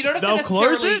you don't have to They'll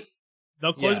necessarily... close it.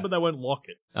 They'll close Yeah. it, but they won't lock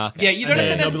it. Okay. Yeah, you don't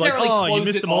And have to then they'll be like, necessarily oh, close you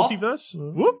missed it the off. multiverse?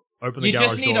 Whoop. Open the You garage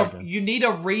just need door again. you need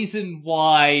a reason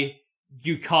why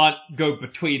you can't go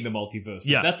between the multiverses.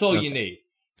 Yeah. That's all you need.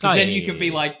 Because Oh, then yeah, you yeah, can be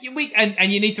yeah. like,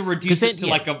 and you need to reduce 'Cause then- it to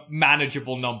yeah. like a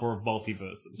manageable number of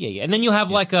multiverses. Yeah. And then you'll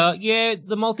have like the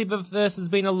multiverse has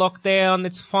been a lockdown,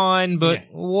 it's fine, but Yeah.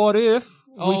 what if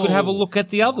we could have a Oh, look at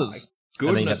the others? And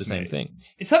then you have Goodness the same me. thing.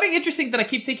 Something interesting that I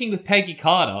keep thinking with Peggy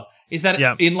Carter is that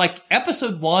Yeah. in like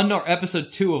episode 1 or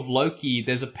episode 2 of Loki,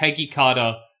 there's a Peggy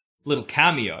Carter little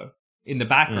cameo in the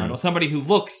background, or somebody who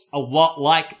looks a lot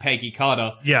like Peggy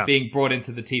Carter Yeah. being brought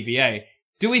into the TVA.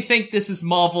 Do we think this is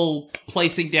Marvel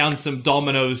placing down some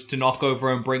dominoes to knock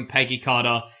over and bring Peggy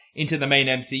Carter into the main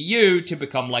MCU to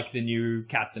become like the new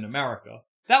Captain America?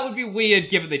 That would be weird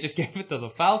given they just gave it to the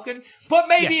Falcon, but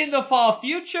maybe Yes. in the far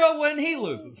future when he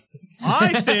loses.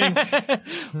 I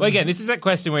think Well, again, this is that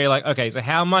question where you're like, okay, so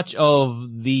how much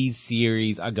of these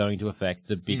series are going to affect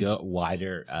the bigger,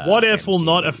 wider? What If will MCU?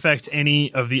 not affect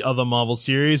any of the other Marvel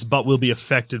series, but will be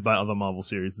affected by other Marvel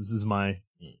series. This is my.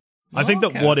 I think that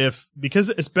Okay. What If,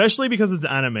 especially because it's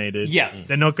animated, Yes.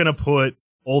 they're not going to put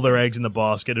all their eggs in the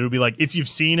basket. It'll be like, if you've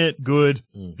seen it, good.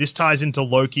 This ties into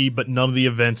Loki, but none of the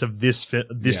events of this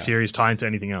series tie into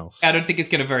anything else. I don't think it's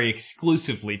going to very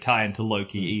exclusively tie into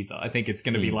Loki either. I think it's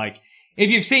going to be like, if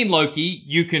you've seen Loki,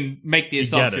 you can make the You get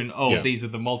assumption, it. oh, Yeah. these are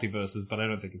the multiverses, but I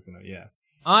don't think it's going to, yeah.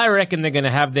 I reckon they're going to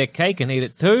have their cake and eat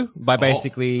it too by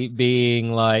basically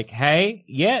being like, hey,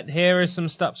 yeah, here is some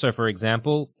stuff. So, for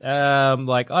example,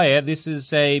 like, oh yeah, this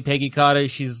is a Peggy Carter.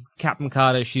 She's Captain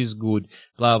Carter. She's good.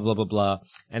 Blah, blah, blah, blah.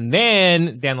 And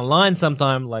then down the line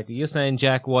sometime, like you're saying,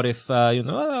 Jack, what if,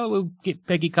 we'll get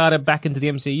Peggy Carter back into the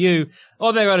MCU.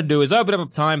 All they got to do is open up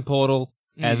a time portal.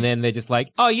 And then they're just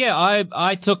like, oh yeah,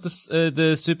 I took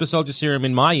the super soldier serum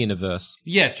in my universe.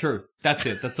 Yeah, true. That's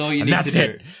it. That's all you And need that's to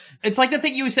do. it. It's like the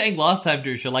thing you were saying last time,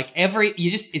 Dusha. Like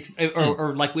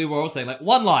or like we were all saying, like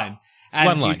one line. And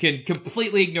One line. you can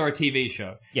completely ignore a TV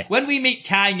show. Yeah. When we meet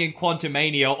Kang in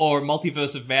Quantumania or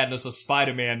Multiverse of Madness or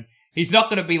Spider-Man, he's not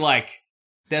going to be like,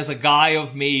 there's a guy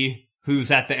of me who's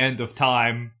at the end of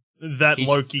time. That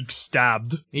Loki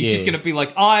stabbed. He's Yeah. just going to be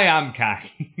like, I am Kang.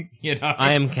 You know?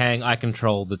 I am Kang. I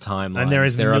control the timeline. And there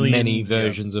is are many millions, yeah.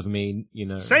 versions of me. You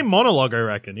know, Same monologue, I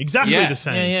reckon. Exactly Yeah. the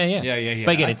same. Yeah. Yeah.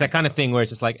 But again, it's that kind of thing where it's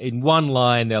just like in one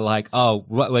line they're like, "Oh,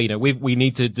 well, we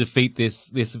need to defeat this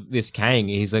Kang."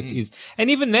 He's like, and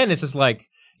even then it's just like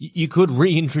you could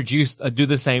reintroduce, do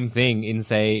the same thing in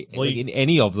say Well, like, in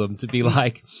any of them to be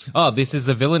like, "Oh, this is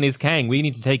the villain is Kang. We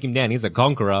need to take him down. He's a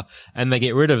conqueror," and they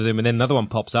get rid of him, and then another one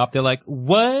pops up. They're like,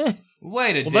 "What?"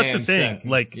 Wait a Well, damn that's the thing. second.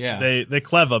 Like, yeah. they're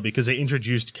clever because they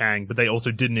introduced Kang, but they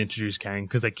also didn't introduce Kang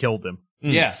because they killed him.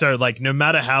 Yeah. So, like, no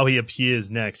matter how he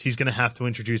appears next, he's going to have to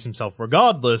introduce himself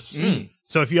regardless.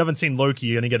 So, if you haven't seen Loki,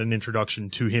 you're going to get an introduction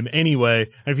to him anyway.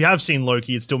 And if you have seen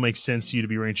Loki, it still makes sense for you to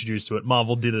be reintroduced to it.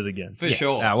 Marvel did it again. For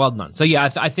sure. Well done. So yeah,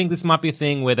 I think this might be a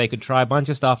thing where they could try a bunch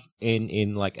of stuff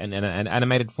in like an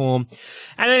animated form,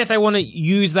 and then if they want to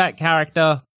use that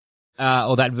character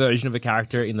or that version of a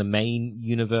character in the main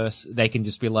universe, they can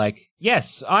just be like,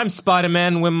 "Yes, I'm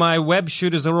Spider-Man when my web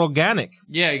shooters are organic."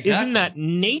 Yeah, exactly. Isn't that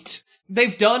neat?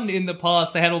 They've done in the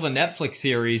past, they had all the Netflix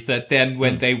series that then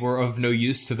when they were of no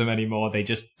use to them anymore, they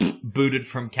just booted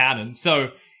from canon.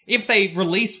 So if they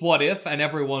release What If and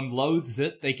everyone loathes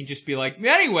it, they can just be like,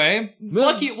 anyway,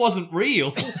 lucky it wasn't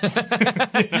real.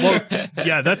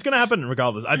 Yeah, that's going to happen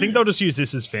regardless. I think they'll just use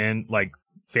this as fan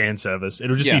service.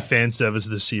 It'll just Yeah. be fan service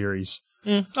of the series.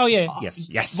 Oh yeah,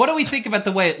 yes. What do we think about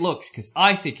the way it looks? Because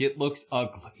I think it looks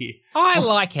ugly. I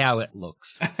like how it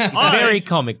looks. It's very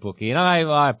comic booky, and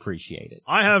I appreciate it.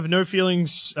 I have no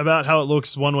feelings about how it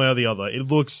looks one way or the other. It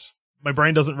looks my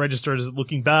brain doesn't register it as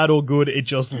looking bad or good. It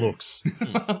just looks.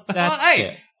 That's hey,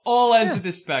 fair. all ends of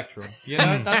the spectrum. You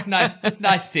know, that's nice. That's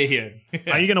nice to hear.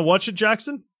 Are you going to watch it,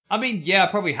 Jackson? I mean, yeah, I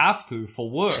probably have to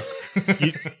for work.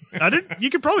 You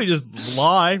could probably just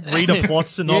lie, read a plot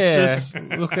synopsis.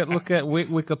 Yeah. Look at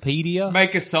Wikipedia.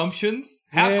 Make assumptions.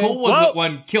 How Yeah. cool was it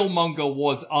when Killmonger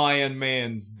was Iron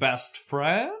Man's best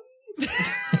friend?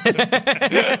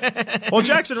 Well,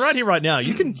 Jackson, right here, right now,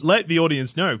 you can let the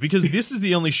audience know, because this is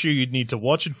the only show you'd need to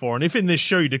watch it for. And if in this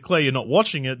show you declare you're not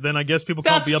watching it, then I guess people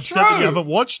can't That's be upset that true. you haven't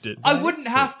watched it. I wouldn't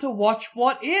have to watch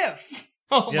What If.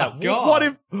 Oh Yeah. my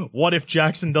god. What if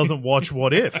Jackson doesn't watch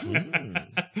What If?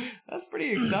 That's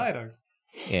pretty exciting.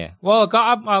 Yeah. Well,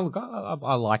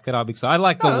 I like it. I'm excited. I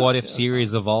like the What If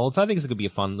series of old, so I think it's going to be a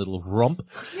fun little romp.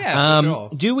 Yeah, for sure.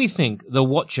 Do we think the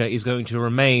Watcher is going to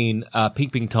remain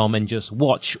Peeping Tom and just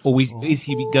watch, or is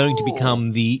he going to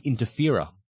become the interferer?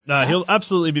 No, he'll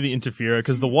absolutely be the interferer,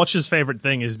 because the Watcher's favorite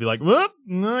thing is to be like, whoop,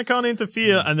 no, I can't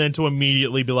interfere, and then to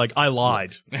immediately be like, I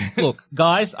lied. Look,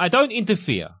 guys, I don't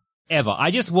interfere. Ever.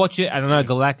 I just watch it. I don't know.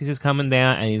 Galactus is coming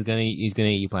down and he's gonna eat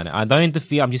your planet. I don't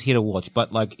interfere. I'm just here to watch.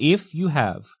 But like, if you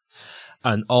have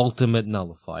an ultimate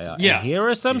nullifier, Yeah. and here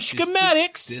are some This is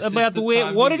schematics about the where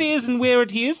time what we it use is and where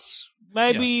it is.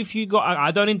 Maybe if you got,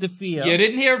 I don't interfere. You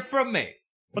didn't hear it from me.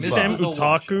 What's his Mr. name? The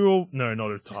Utaku? Or, no, not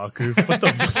Utaku. What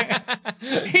the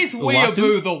fuck? He's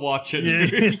Weeaboo the Watcher.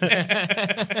 dude.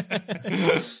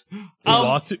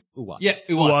 Uatu? Yeah, Uatu.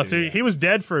 Uatu. He was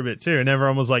dead for a bit too, and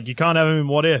everyone was like, you can't have him in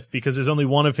What If, because there's only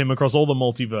one of him across all the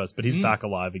multiverse, but he's back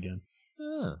alive again.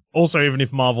 Ah. Also, even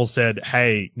if Marvel said,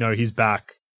 hey, no, he's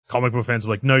back, comic book fans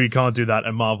were like, no, you can't do that,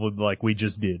 and Marvel would be like, we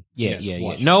just did. Yeah.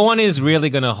 Watchers. No one is really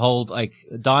going to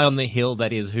die on the hill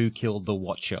that is Who Killed the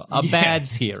Watcher. A bad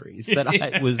series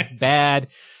that was bad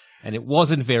and it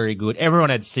wasn't very good.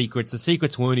 Everyone had secrets. The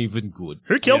secrets weren't even good.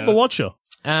 Who killed the Watcher?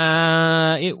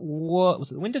 It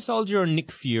was it Winter Soldier or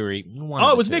Nick Fury? One of Oh,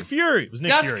 it the was two. Nick Fury. It was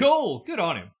Nick That's Fury. cool. Good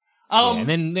on him. Yeah,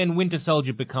 and then Winter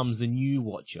Soldier becomes the new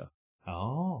Watcher.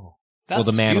 Oh. Or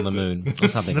the Man on the stupid. Moon. Or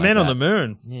something The like Man that. on the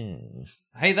Moon. Yeah.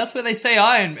 Hey, that's where they say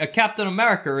Captain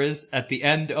America is at the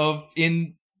end of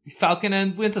in Falcon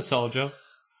and Winter Soldier.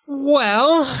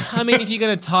 Well, I mean, if you're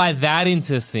going to tie that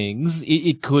into things,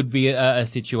 it could be a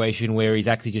situation where he's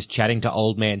actually just chatting to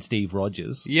old man Steve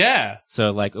Rogers. Yeah.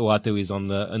 So, like, Uatu is on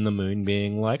the moon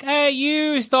being like, hey,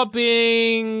 you stop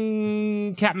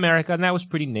being Captain America. And that was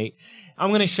pretty neat. I'm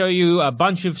going to show you a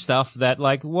bunch of stuff that,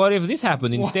 like, what if this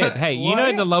happened instead? What? Hey, you What know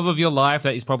if? the love of your life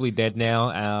that is probably dead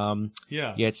now.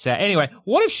 Yeah. Yeah, it's sad. Anyway,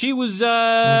 what if she was,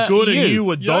 Good and you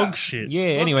were dog shit. Yeah,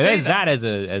 Let's anyway, see there's that as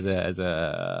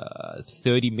a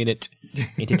 30-minute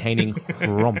entertaining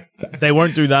romp. They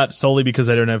won't do that solely because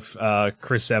they don't have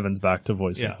Chris Evans back to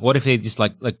voice him. Yeah. What if he just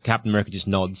like Captain America just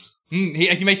nods?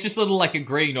 He makes just little like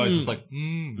agreeing noises like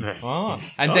and they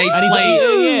And he's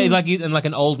play like, like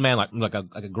an old man, like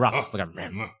a gruff, like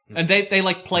a. and they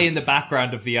like play in the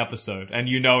background of the episode, and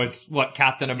you know it's what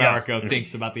Captain America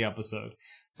thinks about the episode.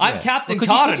 I'm Captain Because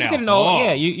Carter you could just now. get an old, Oh.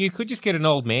 yeah, you could just get an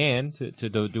old man to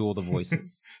do all the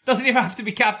voices. Doesn't even have to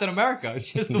be Captain America.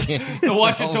 It's just Yeah, the just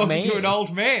Watcher an old talking man. to an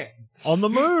old man. On the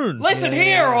moon. Listen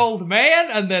here, old man.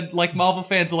 And then like Marvel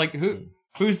fans are like,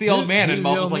 who's the old man? who's And the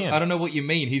Marvel's old like, man? I don't know what you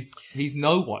mean. He's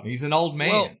no one. He's an old man.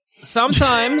 Well,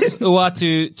 sometimes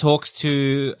Uatu talks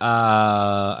to,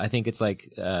 I think it's like,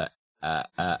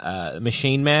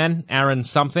 Machine Man, Aaron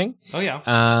something. oh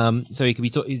yeah. So he could be.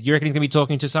 Do you reckon he's gonna be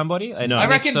talking to somebody? And No. I if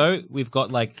reckon- so. We've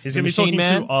got like He's the going to be Machine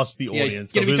talking Man. to us, the Yeah, he's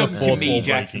audience. gonna be They'll talking do the to fourth me, wall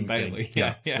Jackson breaking Bailey.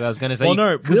 thing. Yeah. So I was gonna say, Well,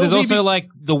 no, because will there's he also be- like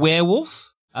the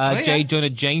werewolf, yeah. J. Jonah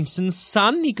Jameson's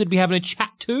son. He could be having a chat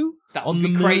to. That on would be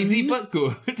the moon. crazy, but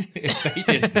good if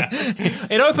they did that.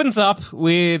 It opens up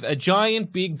with a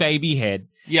giant big baby head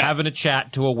Yeah. having a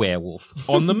chat to a werewolf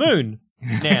on the moon.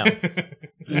 Now,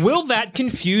 will that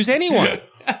confuse anyone?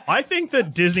 I think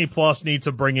that Disney Plus needs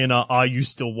to bring in a "Are you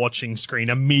still watching?" screen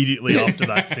immediately after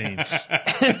that scene.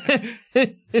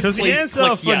 Because the Please answer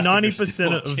click for yes if you're 90%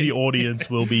 still of the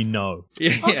audience will be no.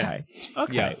 Yeah. Okay.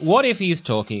 Yeah. What if he's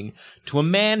talking to a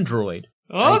mandroid?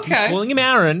 And he keeps Okay. calling him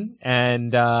Aaron,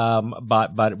 and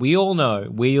but we all know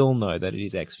that it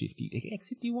is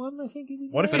X51. I think is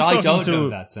his What if name? But he's I talking don't know to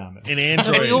that, Simon. an We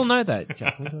all android? know that,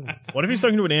 Jack. We all know that. What if he's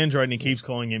talking to an android and he keeps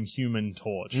calling him Human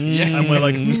Torch? Yeah. And we're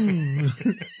like,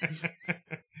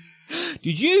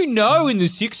 Did you know in the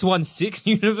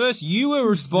 616 universe you were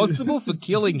responsible for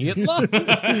killing Hitler?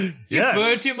 You yes.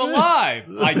 burned him alive.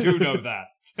 I do know that.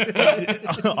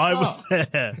 I was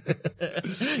there.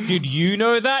 Did you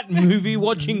know that, movie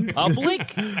watching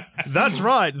public? That's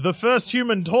right. The first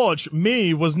Human Torch,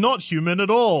 me, was not human at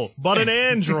all, but an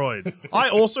android. I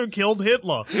also killed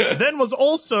Hitler. Then was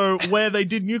also where they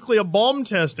did nuclear bomb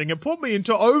testing. It put me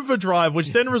into overdrive,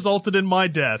 which then resulted in my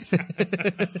death.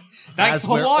 Thanks As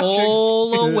for we're watching.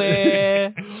 all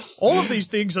aware. All of these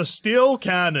things are still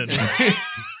canon.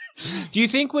 Do you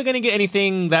think we're going to get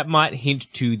anything that might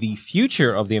hint to the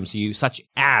future of the MCU, such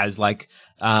as like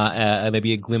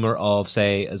maybe a glimmer of,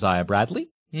 say, Isaiah Bradley?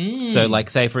 So, like,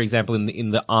 say, for example, in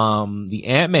the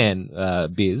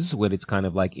Ant-Man biz, where it's kind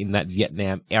of like in that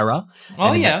Vietnam era, Oh,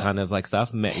 and in yeah. that kind of like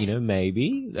stuff, maybe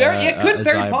It could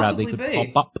very Isaiah Bradley possibly could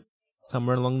be. pop up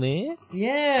somewhere along there.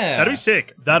 Yeah. That'd be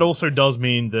sick. That also does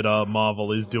mean that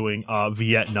Marvel is doing a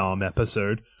Vietnam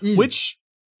episode, which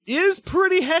is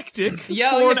pretty hectic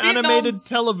Yeah, for an Vietnam's- animated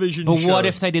television But show. what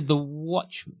if they did the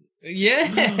Watchmen?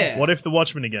 Yeah. What if The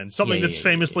Watchmen again? Something Yeah, that's yeah,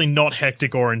 famously not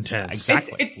hectic or intense.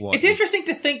 Exactly. It's interesting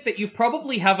to think that you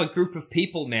probably have a group of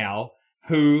people now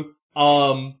who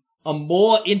are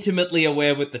more intimately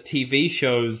aware with the TV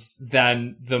shows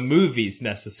than the movies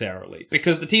necessarily,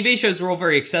 because the TV shows are all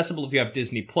very accessible if you have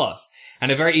Disney Plus,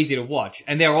 and are very easy to watch,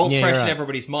 and they're all Yeah, fresh you're in right.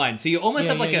 everybody's mind. So you almost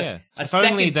have like a If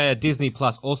second. only the Disney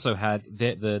Plus also had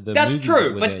the That's movies that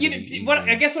true, were but there you to know, be what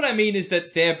easy. I guess what I mean is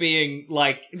that they're being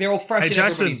like they're all fresh Hey, in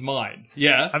Jackson. everybody's mind.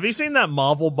 Yeah. Have you seen that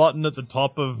Marvel button at the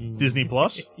top of Disney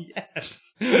Plus?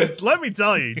 Yes. Let me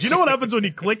tell you. Do you know what happens when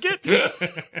you click it?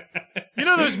 You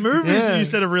know those movies that you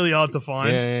said are really hard to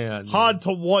find? Yeah. Hard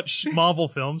to watch Marvel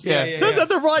films? Yeah. Turns out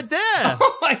they're right there.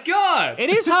 Oh my god. It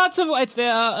is hard to. It's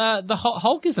the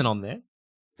Hulk isn't on there.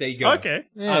 There you go. Okay.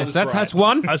 Yeah, was so right. that's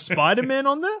one. Is Spider-Man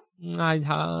on there? I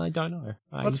don't know.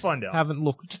 Let's find out. Haven't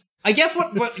looked. I guess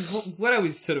what I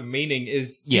was sort of meaning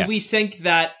is, do Yes. we think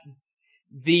that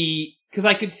because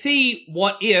I could see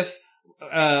what if,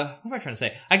 what am I trying to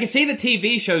say? I could see the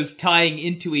TV shows tying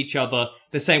into each other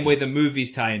the same way the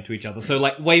movies tie into each other. So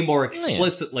like way more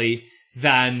explicitly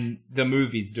than the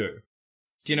movies do.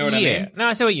 Do you know what I mean? No,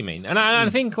 I see what you mean, and I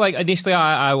think like initially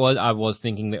I was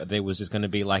thinking that there was just going to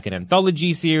be like an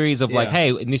anthology series of like, Yeah. hey,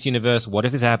 in this universe, what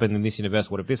if this happened? In this universe,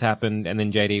 what if this happened? And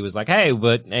then JD was like, hey,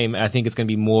 but I think it's going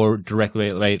to be more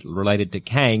directly related to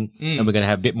Kang, and we're going to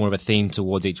have a bit more of a theme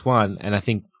towards each one. And I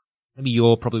think maybe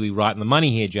you're probably right in the money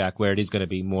here, Jack, where it is going to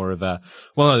be more of a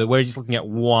no, we're just looking at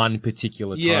one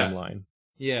particular Yeah. timeline.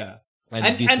 Yeah.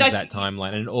 And this and is I- that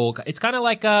timeline, and it's kind of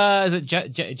like is it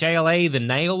JLA the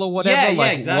nail or whatever? Yeah,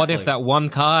 like, exactly. what if that one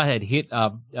car had hit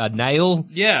a nail?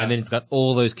 Yeah. and then it's got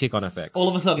all those kick-on effects. All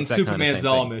of a sudden, It's that kind of Superman's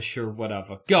same thing. Amish or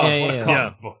whatever. God, Yeah, what a yeah,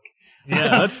 comic book. Yeah,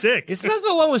 that's sick. Is that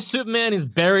the one where Superman is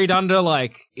buried under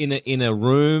like in a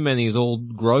room and he's all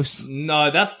gross? No,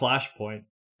 that's Flashpoint.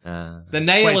 Uh, The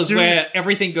nail Wait, is so- where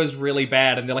everything goes really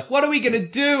bad, and they're like, "What are we gonna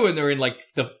do?" And they're in like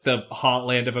the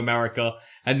heartland of America,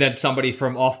 and then somebody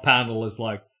from off panel is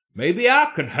like, "Maybe I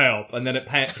can help," and then it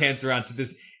pans around to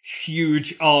this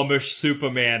huge Amish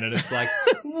Superman, and it's like,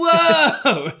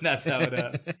 "Whoa!" And that's how it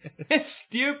ends. It's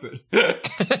stupid.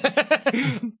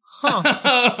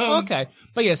 okay,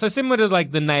 but yeah, so similar to like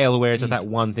the nail, where it's just that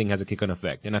one thing has a kick-on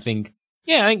effect, and I think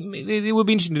it would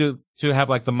be interesting to have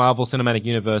like the Marvel Cinematic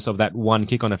Universe of that one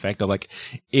kick-on effect of like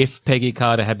if Peggy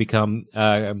Carter had become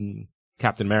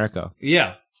Captain America.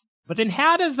 Yeah. But then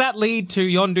how does that lead to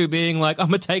Yondu being like, I'm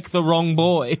gonna take the wrong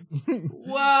boy?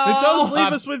 Well, It does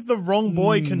leave us with the wrong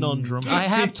boy conundrum. I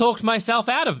have talked myself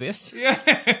out of this. Yeah.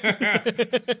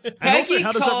 also, Peggy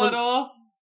how does that Carter.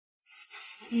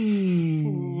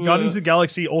 Guardians of the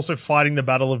Galaxy also fighting the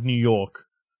Battle of New York.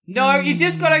 No, you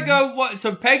just gotta go. What?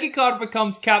 So Peggy Carter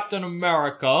becomes Captain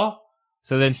America.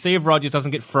 So then Steve Rogers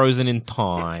doesn't get frozen in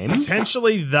time.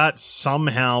 Potentially that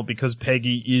somehow, because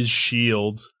Peggy is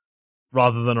S.H.I.E.L.D.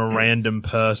 rather than a random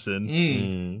person,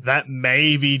 Mm. that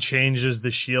maybe changes the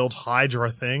S.H.I.E.L.D.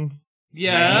 Hydra thing.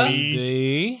 Yeah,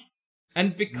 Maybe.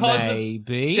 and because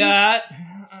Maybe. of that.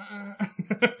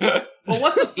 Well,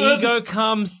 what's the furthest? Ego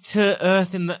comes to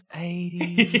Earth in the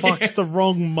 80s. Fucks the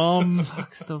wrong mum.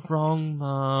 Fucks the wrong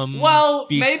mum. Well,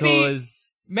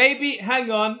 because maybe. Hang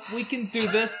on, we can do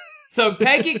this. So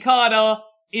Peggy Carter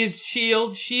is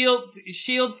S.H.I.E.L.D.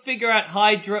 S.H.I.E.L.D. figure out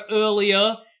Hydra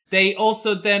earlier. They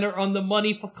also then are on the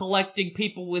money for collecting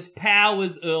people with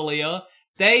powers earlier.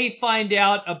 They find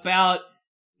out about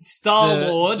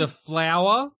Star-Lord. the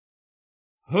flower,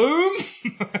 Whom?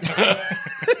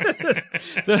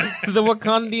 the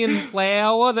Wakandian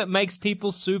flower that makes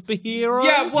people superheroes.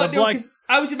 Yeah, what? The No, black- 'cause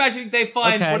I was imagining they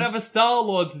find Okay. whatever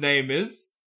Star-Lord's name is,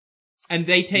 and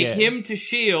they take Yeah. him to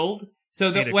S.H.I.E.L.D., so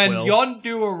that Peter when Quill.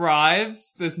 Yondu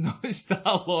arrives, there's no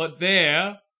Star-Lord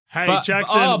there. Hey,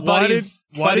 Jackson, why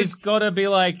Buddy's gotta be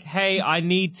like, hey, I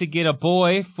need to get a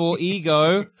boy for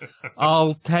Ego.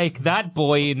 I'll take that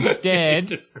boy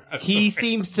instead. He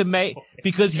seems to make,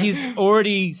 because he's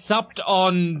already supped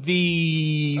on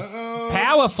the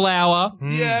power flower,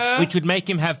 which would make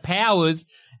him have powers.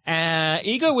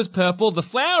 Ego was purple, the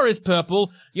flower is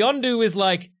purple. Yondu is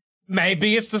like,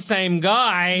 maybe it's the same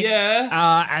guy.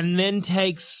 Yeah. And then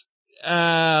takes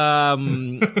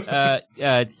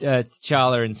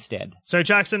T'Challa instead. So,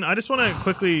 Jackson, I just want to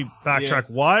quickly backtrack.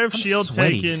 Why have S.H.I.E.L.D.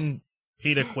 sweaty. taken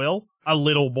Peter Quill, a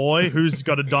little boy who's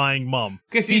got a dying mum?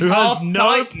 Because he's Who has half no-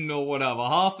 Titan or whatever,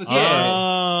 half a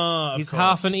Ah, of He's course.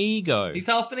 half an Ego. He's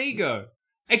half an Ego.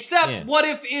 Except, Yeah. what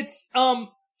if it's,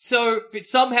 so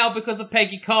somehow because of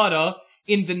Peggy Carter,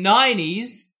 in the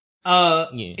 90s,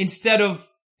 instead of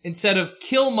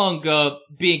Killmonger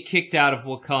being kicked out of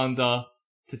Wakanda,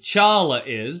 T'Challa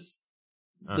is,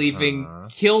 leaving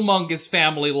Killmonger's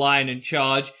family line in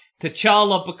charge.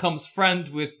 T'Challa becomes friend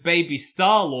with baby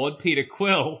Star-Lord, Peter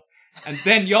Quill, and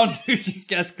then Yondu just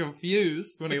gets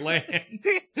confused when he lands.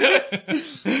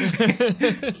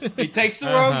 He takes the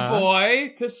wrong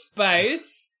boy to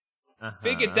space,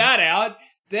 figured that out,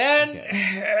 then...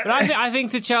 But I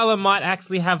think T'Challa might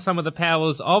actually have some of the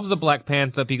powers of the Black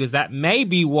Panther, because that may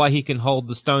be why he can hold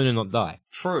the stone and not die.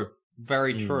 True.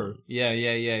 Very true. Yeah.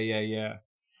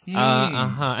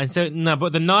 And so, no,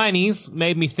 but the 90s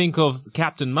made me think of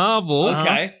Captain Marvel.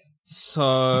 Okay.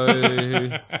 So,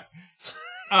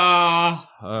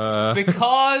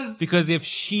 Because if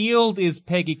S.H.I.E.L.D. is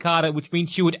Peggy Carter, which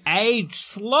means she would age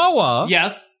slower.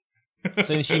 yes.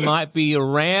 So she might be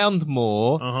around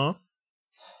more.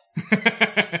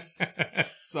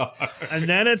 So And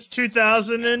then it's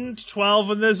 2012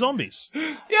 and there's zombies.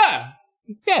 yeah.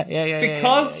 Yeah.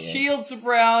 Because Shield's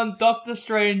around, Doctor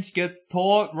Strange gets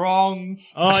taught wrong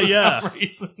Oh, for yeah. some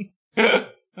reason.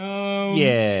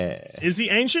 Yeah. Is the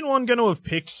Ancient One going to have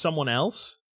picked someone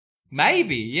else?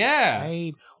 Maybe, yeah.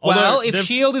 Well, Although if they've-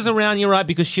 S.H.I.E.L.D. is around, you're right,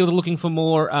 because S.H.I.E.L.D. are looking for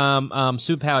more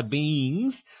superpowered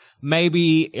beings.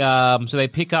 Maybe so they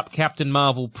pick up Captain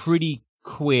Marvel pretty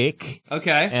quick.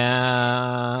 Okay.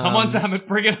 Come on, Sam,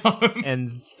 bring it home.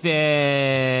 And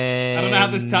then I don't know how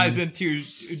this ties into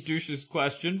Douche's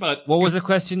question, but What was the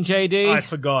question, JD? I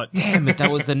forgot. Damn it, that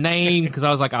was the name, because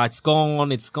I was like, it's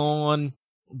gone.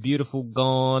 Beautiful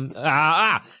gone.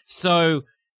 So,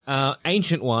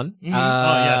 Ancient One. Oh,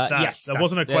 yes, yes. that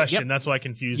wasn't a question. Yep. That's why I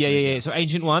confused Yeah, me. yeah. So,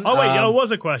 Ancient One. Oh, wait, it was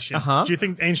a question. uh-huh. Do you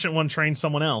think Ancient One trained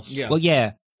someone else? Yeah. Well,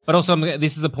 yeah. But also,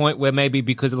 this is the point where maybe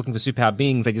because they're looking for superpowered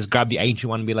beings, they just grab the Ancient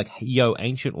One and be like, hey, yo,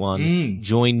 Ancient One,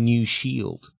 join New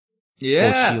S.H.I.E.L.D. Or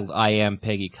S.H.I.E.L.D., I am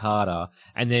Peggy Carter.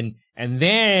 And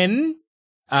then,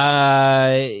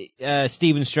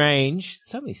 Stephen Strange,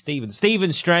 so many Stevens.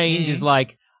 Stephen Strange is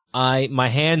like, my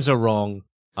hands are wrong.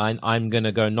 I'm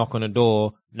gonna go knock on a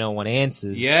door. No one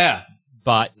answers. yeah.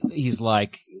 But he's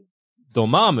like,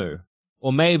 Dormammu.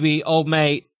 Or maybe old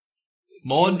mate,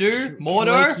 Mordor?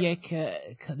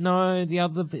 no, the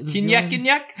other. Kinyak.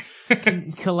 Isn't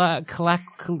it Caligula.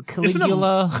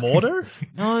 Mordor?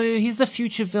 No, he's the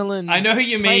future villain. I know who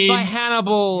you Played mean. by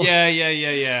Hannibal.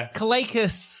 Yeah.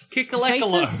 Calacus. Kikalekala.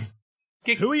 Casasus.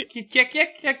 Who It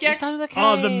starts with a K.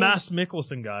 Oh, the Mass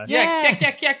Mikkelsen guy.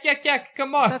 Yeah.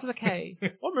 Come on. Starts with a K.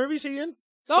 What movie's he in?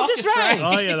 Doctor Doctor Strange.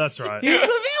 Oh, yeah, that's right. He's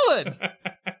the villain.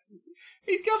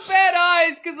 He's got bad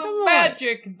eyes because of Come on.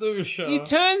 magic, Dusha. He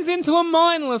turns into a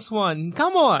mindless one.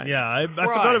 Come on. Yeah, I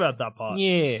forgot about that part.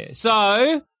 Yeah.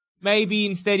 So maybe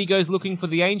instead he goes looking for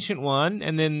the Ancient One,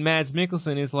 and then Mads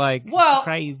Mikkelsen is like, Well-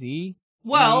 crazy.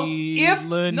 Well, We if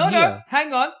learn no, here.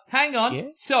 hang on. Yeah?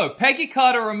 So Peggy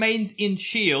Carter remains in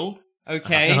Shield,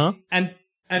 okay, Uh-huh. and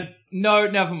no,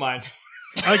 never mind.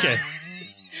 Okay.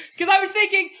 Because I was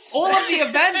thinking all of the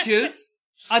Avengers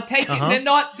are taking. Uh-huh. They're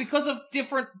not because of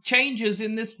different changes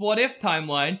in this What If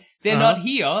timeline. They're not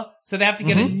here, so they have to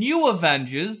get a new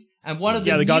Avengers, and one of the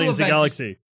Yeah, the new Guardians of the Avengers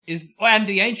Galaxy. is and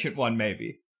the Ancient One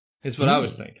maybe is what I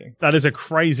was thinking. That is a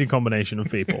crazy combination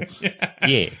of people.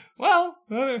 Yeah. Well,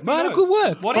 Might have good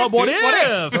work. What But if? what dude?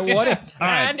 if? But what if? All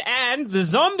right. And the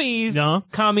zombies Yeah.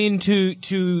 come into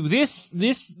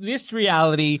this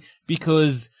reality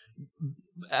because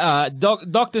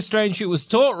Doctor Strange, who was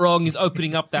taught wrong, is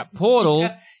opening up that portal.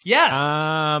 Yes.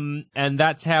 And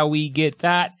that's how we get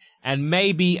that. And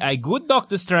maybe a good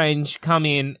Doctor Strange come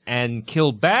in and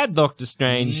kill bad Doctor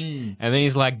Strange, and then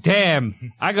he's like, "Damn,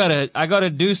 I gotta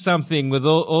do something with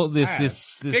all this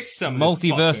fix some of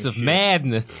this multiverse fucking of shit."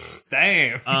 madness."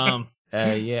 Damn.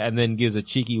 Yeah, and then gives a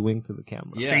cheeky wink to the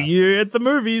camera. Yeah. See you at the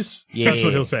movies. Yeah. That's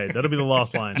what he'll say. That'll be the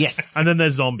last line. Yes. And then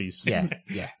there's zombies. yeah.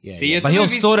 See you at But the he'll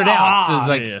movies. sort it out. So it's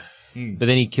like, Yeah. but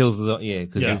then he kills the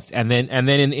because Yeah. and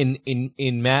then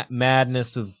in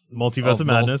madness of Multiverse of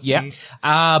Madness. yeah.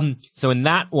 So in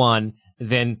that one,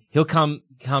 then he'll come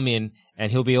in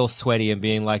and he'll be all sweaty and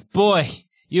being like, "Boy,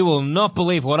 you will not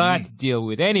believe what I had to deal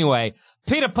with." Anyway,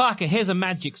 Peter Parker, here's a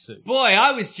magic suit. Boy,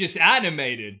 I was just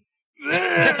animated. He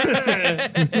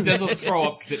doesn't throw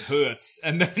up because it hurts,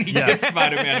 and then he gives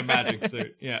Spider-Man a magic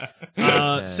suit. Yeah.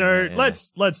 Let's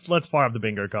fire up the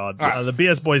bingo card. All right. The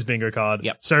BS Boys bingo card.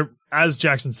 Yep. So as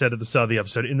Jackson said at the start of the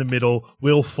episode, in the middle,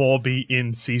 will Thor be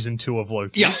in season 2 of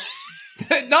Loki? Yeah.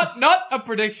 not a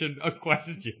prediction, a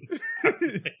question.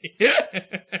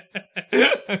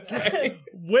 Okay.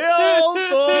 Will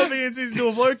Thor be in season 2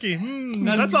 of Loki?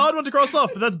 That's a hard one to cross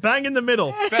off, but that's bang in the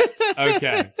middle.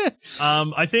 Okay.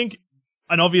 I think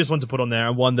an obvious one to put on there,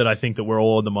 and one that I think that we're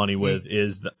all on the money with,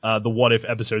 is the What If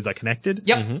episodes are connected.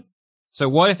 Yep. So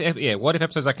what if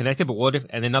episodes are connected, but what if,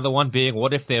 and another one being,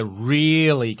 what if they're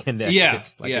really connected? Yeah,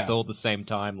 Like yeah. it's all the same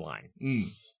timeline.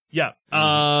 Yeah.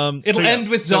 It'll end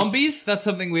with zombies. That's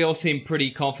something we all seem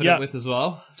pretty confident with as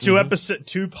well.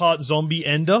 2-part zombie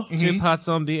ender. 2-part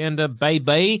zombie ender,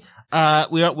 baby.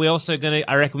 We're also gonna,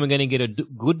 I reckon we're gonna get a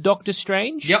good Doctor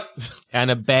Strange. Yep.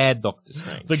 And a bad Doctor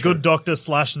Strange. The good doctor /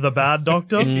 the bad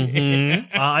doctor.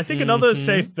 I think another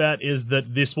safe bet is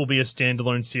that this will be a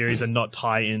standalone series and not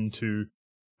tie into,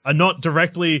 not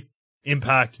directly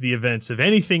impact the events of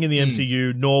anything in the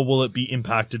MCU, nor will it be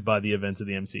impacted by the events of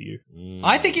the MCU.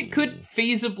 I think it could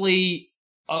feasibly,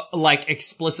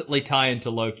 explicitly tie into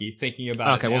Loki, thinking about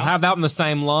it Okay, now. we'll have that on the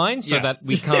same line so Yeah. that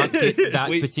we can't hit that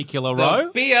particular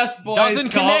row. The BS boys Doesn't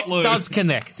can't connect, lose. does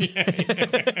connect.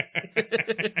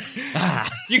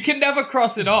 You can never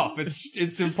cross it off.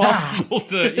 It's impossible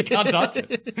to, you can't touch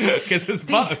it. Because it's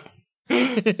both.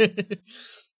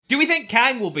 Do we think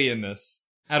Kang will be in this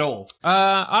at all?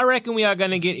 I reckon we are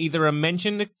going to get either a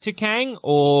mention to Kang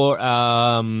or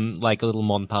like a little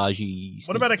montage.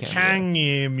 What about a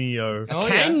cameo?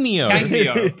 Kang-meo.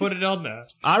 Kang-meo. Put it on there.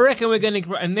 I reckon we're going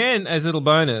to, and then as a little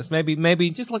bonus, maybe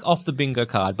just like off the bingo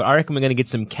card, but I reckon we're going to get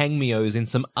some Kang-meos in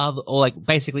some other, or like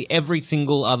basically every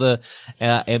single other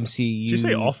MCU. Did you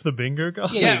say off the bingo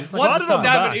card? Yeah, Yeah, just like- once Right on the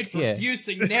Sam back.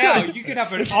 introducing now, you can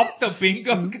have an off the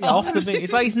bingo card. Yeah, off the bingo.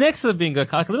 It's like he's next to the bingo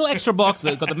card, like a little extra box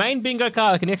that's got the main bingo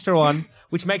card, like an extra one,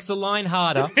 which makes the line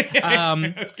harder.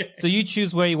 So you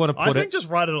choose where you want to I put think it. just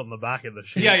write it on the back of the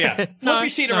sheet. Yeah. Flip your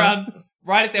sheet around,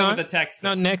 write it there with the text.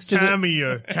 No, next to the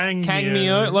Cameo.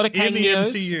 Kang-meo. A lot of In the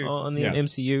Kang-meos MCU. on the Yeah.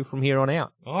 MCU from here on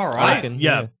out. All I right. reckon,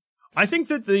 Yeah. I think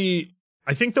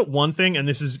that one thing, and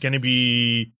this is going to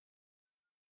be,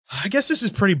 I guess this is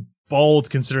pretty bold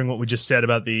considering what we just said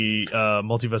about the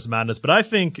Multiverse of Madness, but I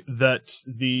think that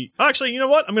actually, you know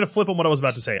what? I'm going to flip on what I was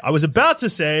about to say. I was about to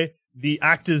say the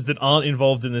actors that aren't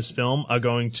involved in this film are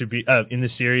going to be, in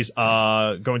this series,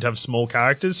 are going to have small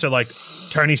characters. So like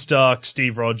Tony Stark,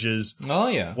 Steve Rogers, Oh,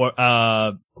 yeah.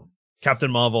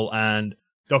 Captain Marvel, and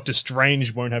Doctor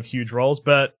Strange won't have huge roles,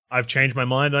 but I've changed my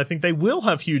mind, and I think they will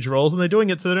have huge roles, and they're doing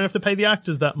it so they don't have to pay the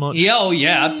actors that much. Yeah, oh,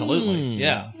 yeah, absolutely.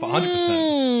 Yeah, for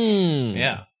 100%.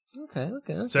 Yeah. Okay.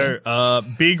 So,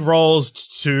 big roles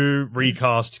to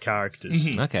recast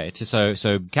characters. Okay.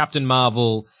 So Captain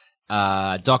Marvel,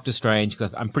 Doctor Strange,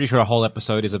 'cause I'm pretty sure a whole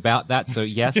episode is about that. So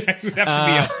yes. It would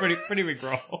have to be a pretty big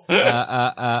role.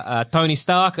 Tony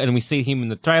Stark, and we see him in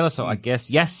the trailer, so I guess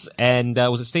yes. And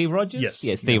was it Steve Rogers? Yes.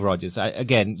 Yeah, Steve Rogers.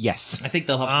 Again, yes. I think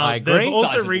they'll have I agree. They've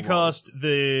also Sizable recast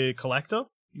the Collector.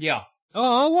 Yeah.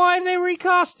 Oh, why did they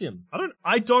recast him?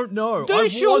 I don't know.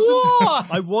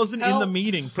 I wasn't in the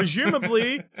meeting.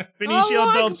 Presumably,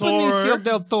 Benicio del Toro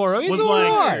Del Toro. He's was all like,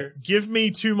 right. give me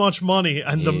too much money.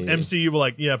 And the MCU were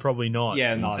like, yeah, probably not.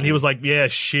 Yeah, not. And he was like, yeah,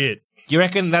 shit. Do you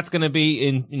reckon that's going to be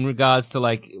in regards to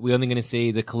like we're only going to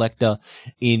see the Collector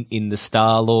in the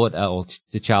Star-Lord or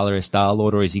T'Challa as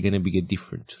Star-Lord, or is he going to be a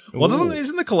different? Well,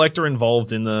 isn't the Collector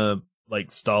involved in the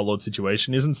like Star-Lord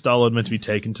situation? Isn't Star-Lord meant to be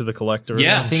taken to the Collector?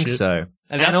 Yeah, I think so.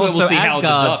 And that's where we'll see Howard the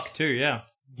Asgard's Duck, too, yeah.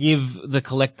 give the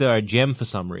Collector a gem for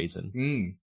some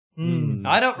reason.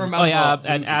 I don't remember. Oh yeah,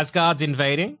 and Asgard's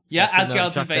invading. Yeah, That's in the-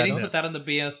 Asgard's chuck that invading. on. Put that on the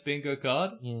BS bingo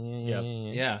card. Yeah.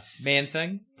 Yeah.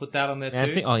 Man-Thing. Put that on there, Man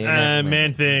too. Thing? Oh yeah,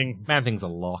 Man-Thing. Man-Thing's a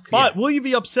lock. But will you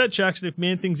be upset, Jackson, if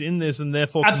Man-Thing's in this and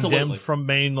therefore Absolutely. condemned from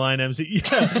mainline MCU?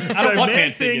 Yeah. I don't want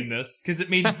Man-Thing in this, because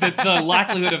it means that the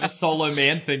likelihood of a solo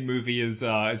Man-Thing movie is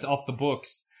off the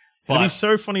books. It'd be But,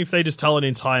 so funny if they just tell an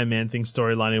entire Man-Thing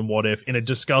storyline in What If in a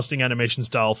disgusting animation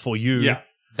style for you. yeah.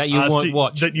 that you won't so-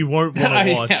 watch. That you won't want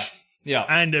to watch. Yeah. Yeah.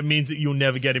 And it means that you'll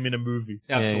never get him in a movie.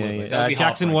 Absolutely. That'd be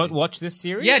Jackson heartbreaking. won't watch this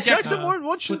series? Yeah, Jackson won't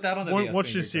watch put that on the won't DS watch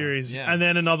bingo this card. series. Yeah. And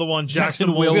then another one,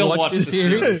 Jackson will will watch watch this the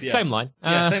series, series. yeah. Same line.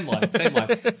 Yeah, same line.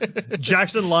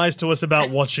 Jackson lies to us about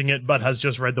watching it, but has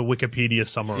just read the Wikipedia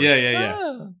summary.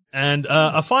 Yeah. And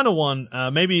a final one,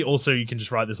 maybe also you can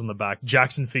just write this on the back.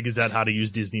 Jackson figures out how to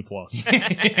use Disney Plus.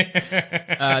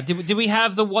 Did we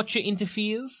have the Watcher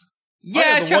interferes?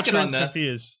 Yeah, the chuck it Watcher on there.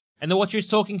 interferes. And the Watcher is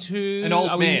talking to An old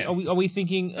are man. Are we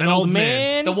thinking an An old old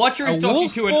man? The Watcher is A talking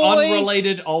wolf to an boy?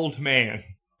 unrelated old man.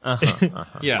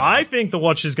 Yeah. I think the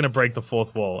Watcher is going to break the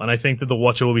fourth wall, and I think that the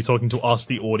Watcher will be talking to us,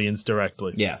 the audience,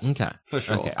 directly. Yeah. Okay. For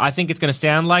sure. Okay. I think it's going to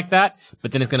sound like that,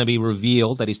 but then it's going to be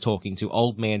revealed that he's talking to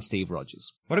old man Steve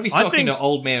Rogers. What if he's I talking think- to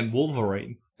old man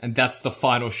Wolverine? And that's the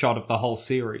final shot of the whole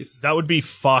series. That would be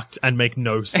fucked and make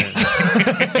no sense.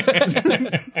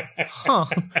 Huh.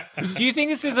 Do you think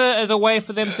this is a way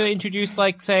for them to introduce,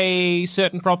 like, say,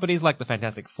 certain properties like the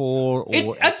Fantastic Four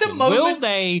or At the X-Men? moment- Will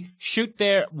they shoot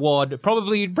their wad,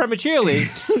 probably prematurely,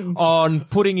 on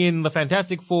putting in the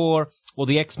Fantastic Four or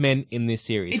the X-Men in this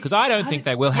series? Because I don't think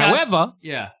they will. Yeah. However,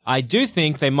 Yeah. I do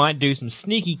think they might do some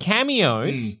sneaky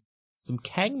cameos, some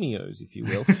cameos, if you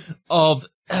will, of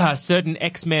certain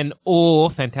X-Men or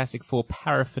Fantastic Four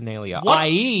paraphernalia, What?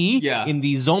 i.e., Yeah. in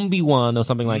the zombie one or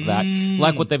something like that,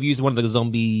 like what they've used in one of the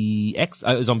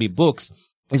zombie books.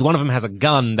 Is one of them has a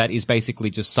gun that is basically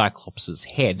just Cyclops'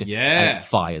 head, Yeah. and it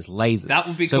fires lasers. That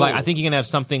would be so. Like, cool. I think you're gonna have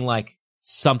something like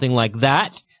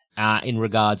that. In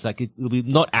regards, like it'll be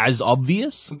not as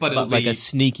obvious, But it'll like be- a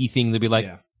sneaky thing to be like,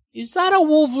 Yeah. is that a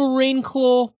Wolverine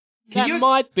claw? Can That you-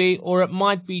 might be, or it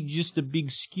might be just a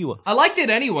big skewer. I like that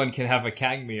anyone can have a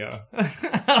cameo.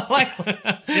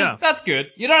 Yeah. That's good.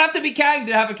 You don't have to be Kang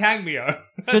to have a cameo.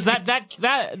 Because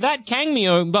that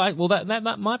cameo, but well,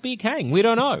 that might be Kang. We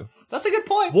don't know. That's a good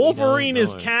point. Wolverine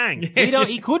is know. Kang.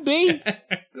 He could be.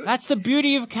 That's the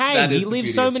beauty of Kang. That is He the lives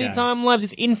beauty so of many Kang. time lives.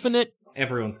 It's infinite.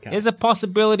 Everyone's Kang. There's a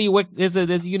possibility where there's a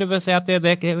universe out there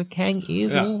that Kang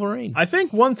is Yeah. Wolverine. I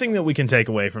think one thing that we can take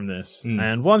away from this,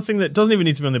 and one thing that doesn't even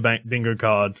need to be on the bingo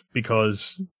card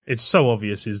because it's so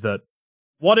obvious, is that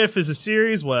What If is a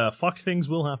series where fucked things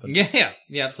will happen. Yeah,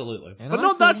 absolutely. And But I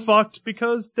not that think- fucked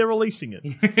because they're releasing it.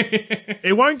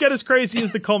 It won't get as crazy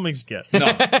as the comics get. No.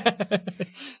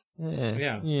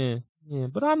 Yeah.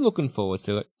 But I'm looking forward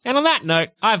to it. And on that note,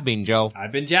 I've been Joel.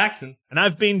 I've been Jackson. And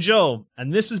I've been Joel,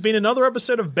 and this has been another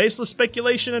episode of Baseless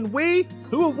Speculation, and we?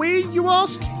 Who are we, you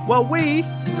ask? Well, we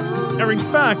are in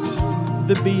fact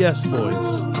the BS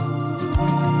Boys.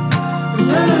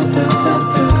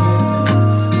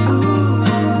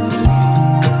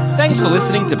 Thanks for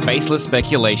listening to Baseless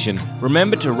Speculation.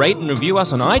 Remember to rate and review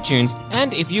us on iTunes,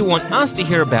 and if you want us to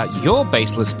hear about your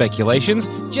baseless speculations,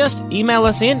 just email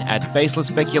us in at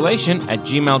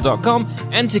baselesspeculation@gmail.com,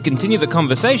 and to continue the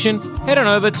conversation, head on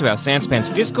over to our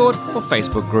Sanspants Discord or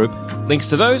Facebook group. Links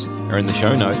to those are in the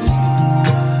show notes.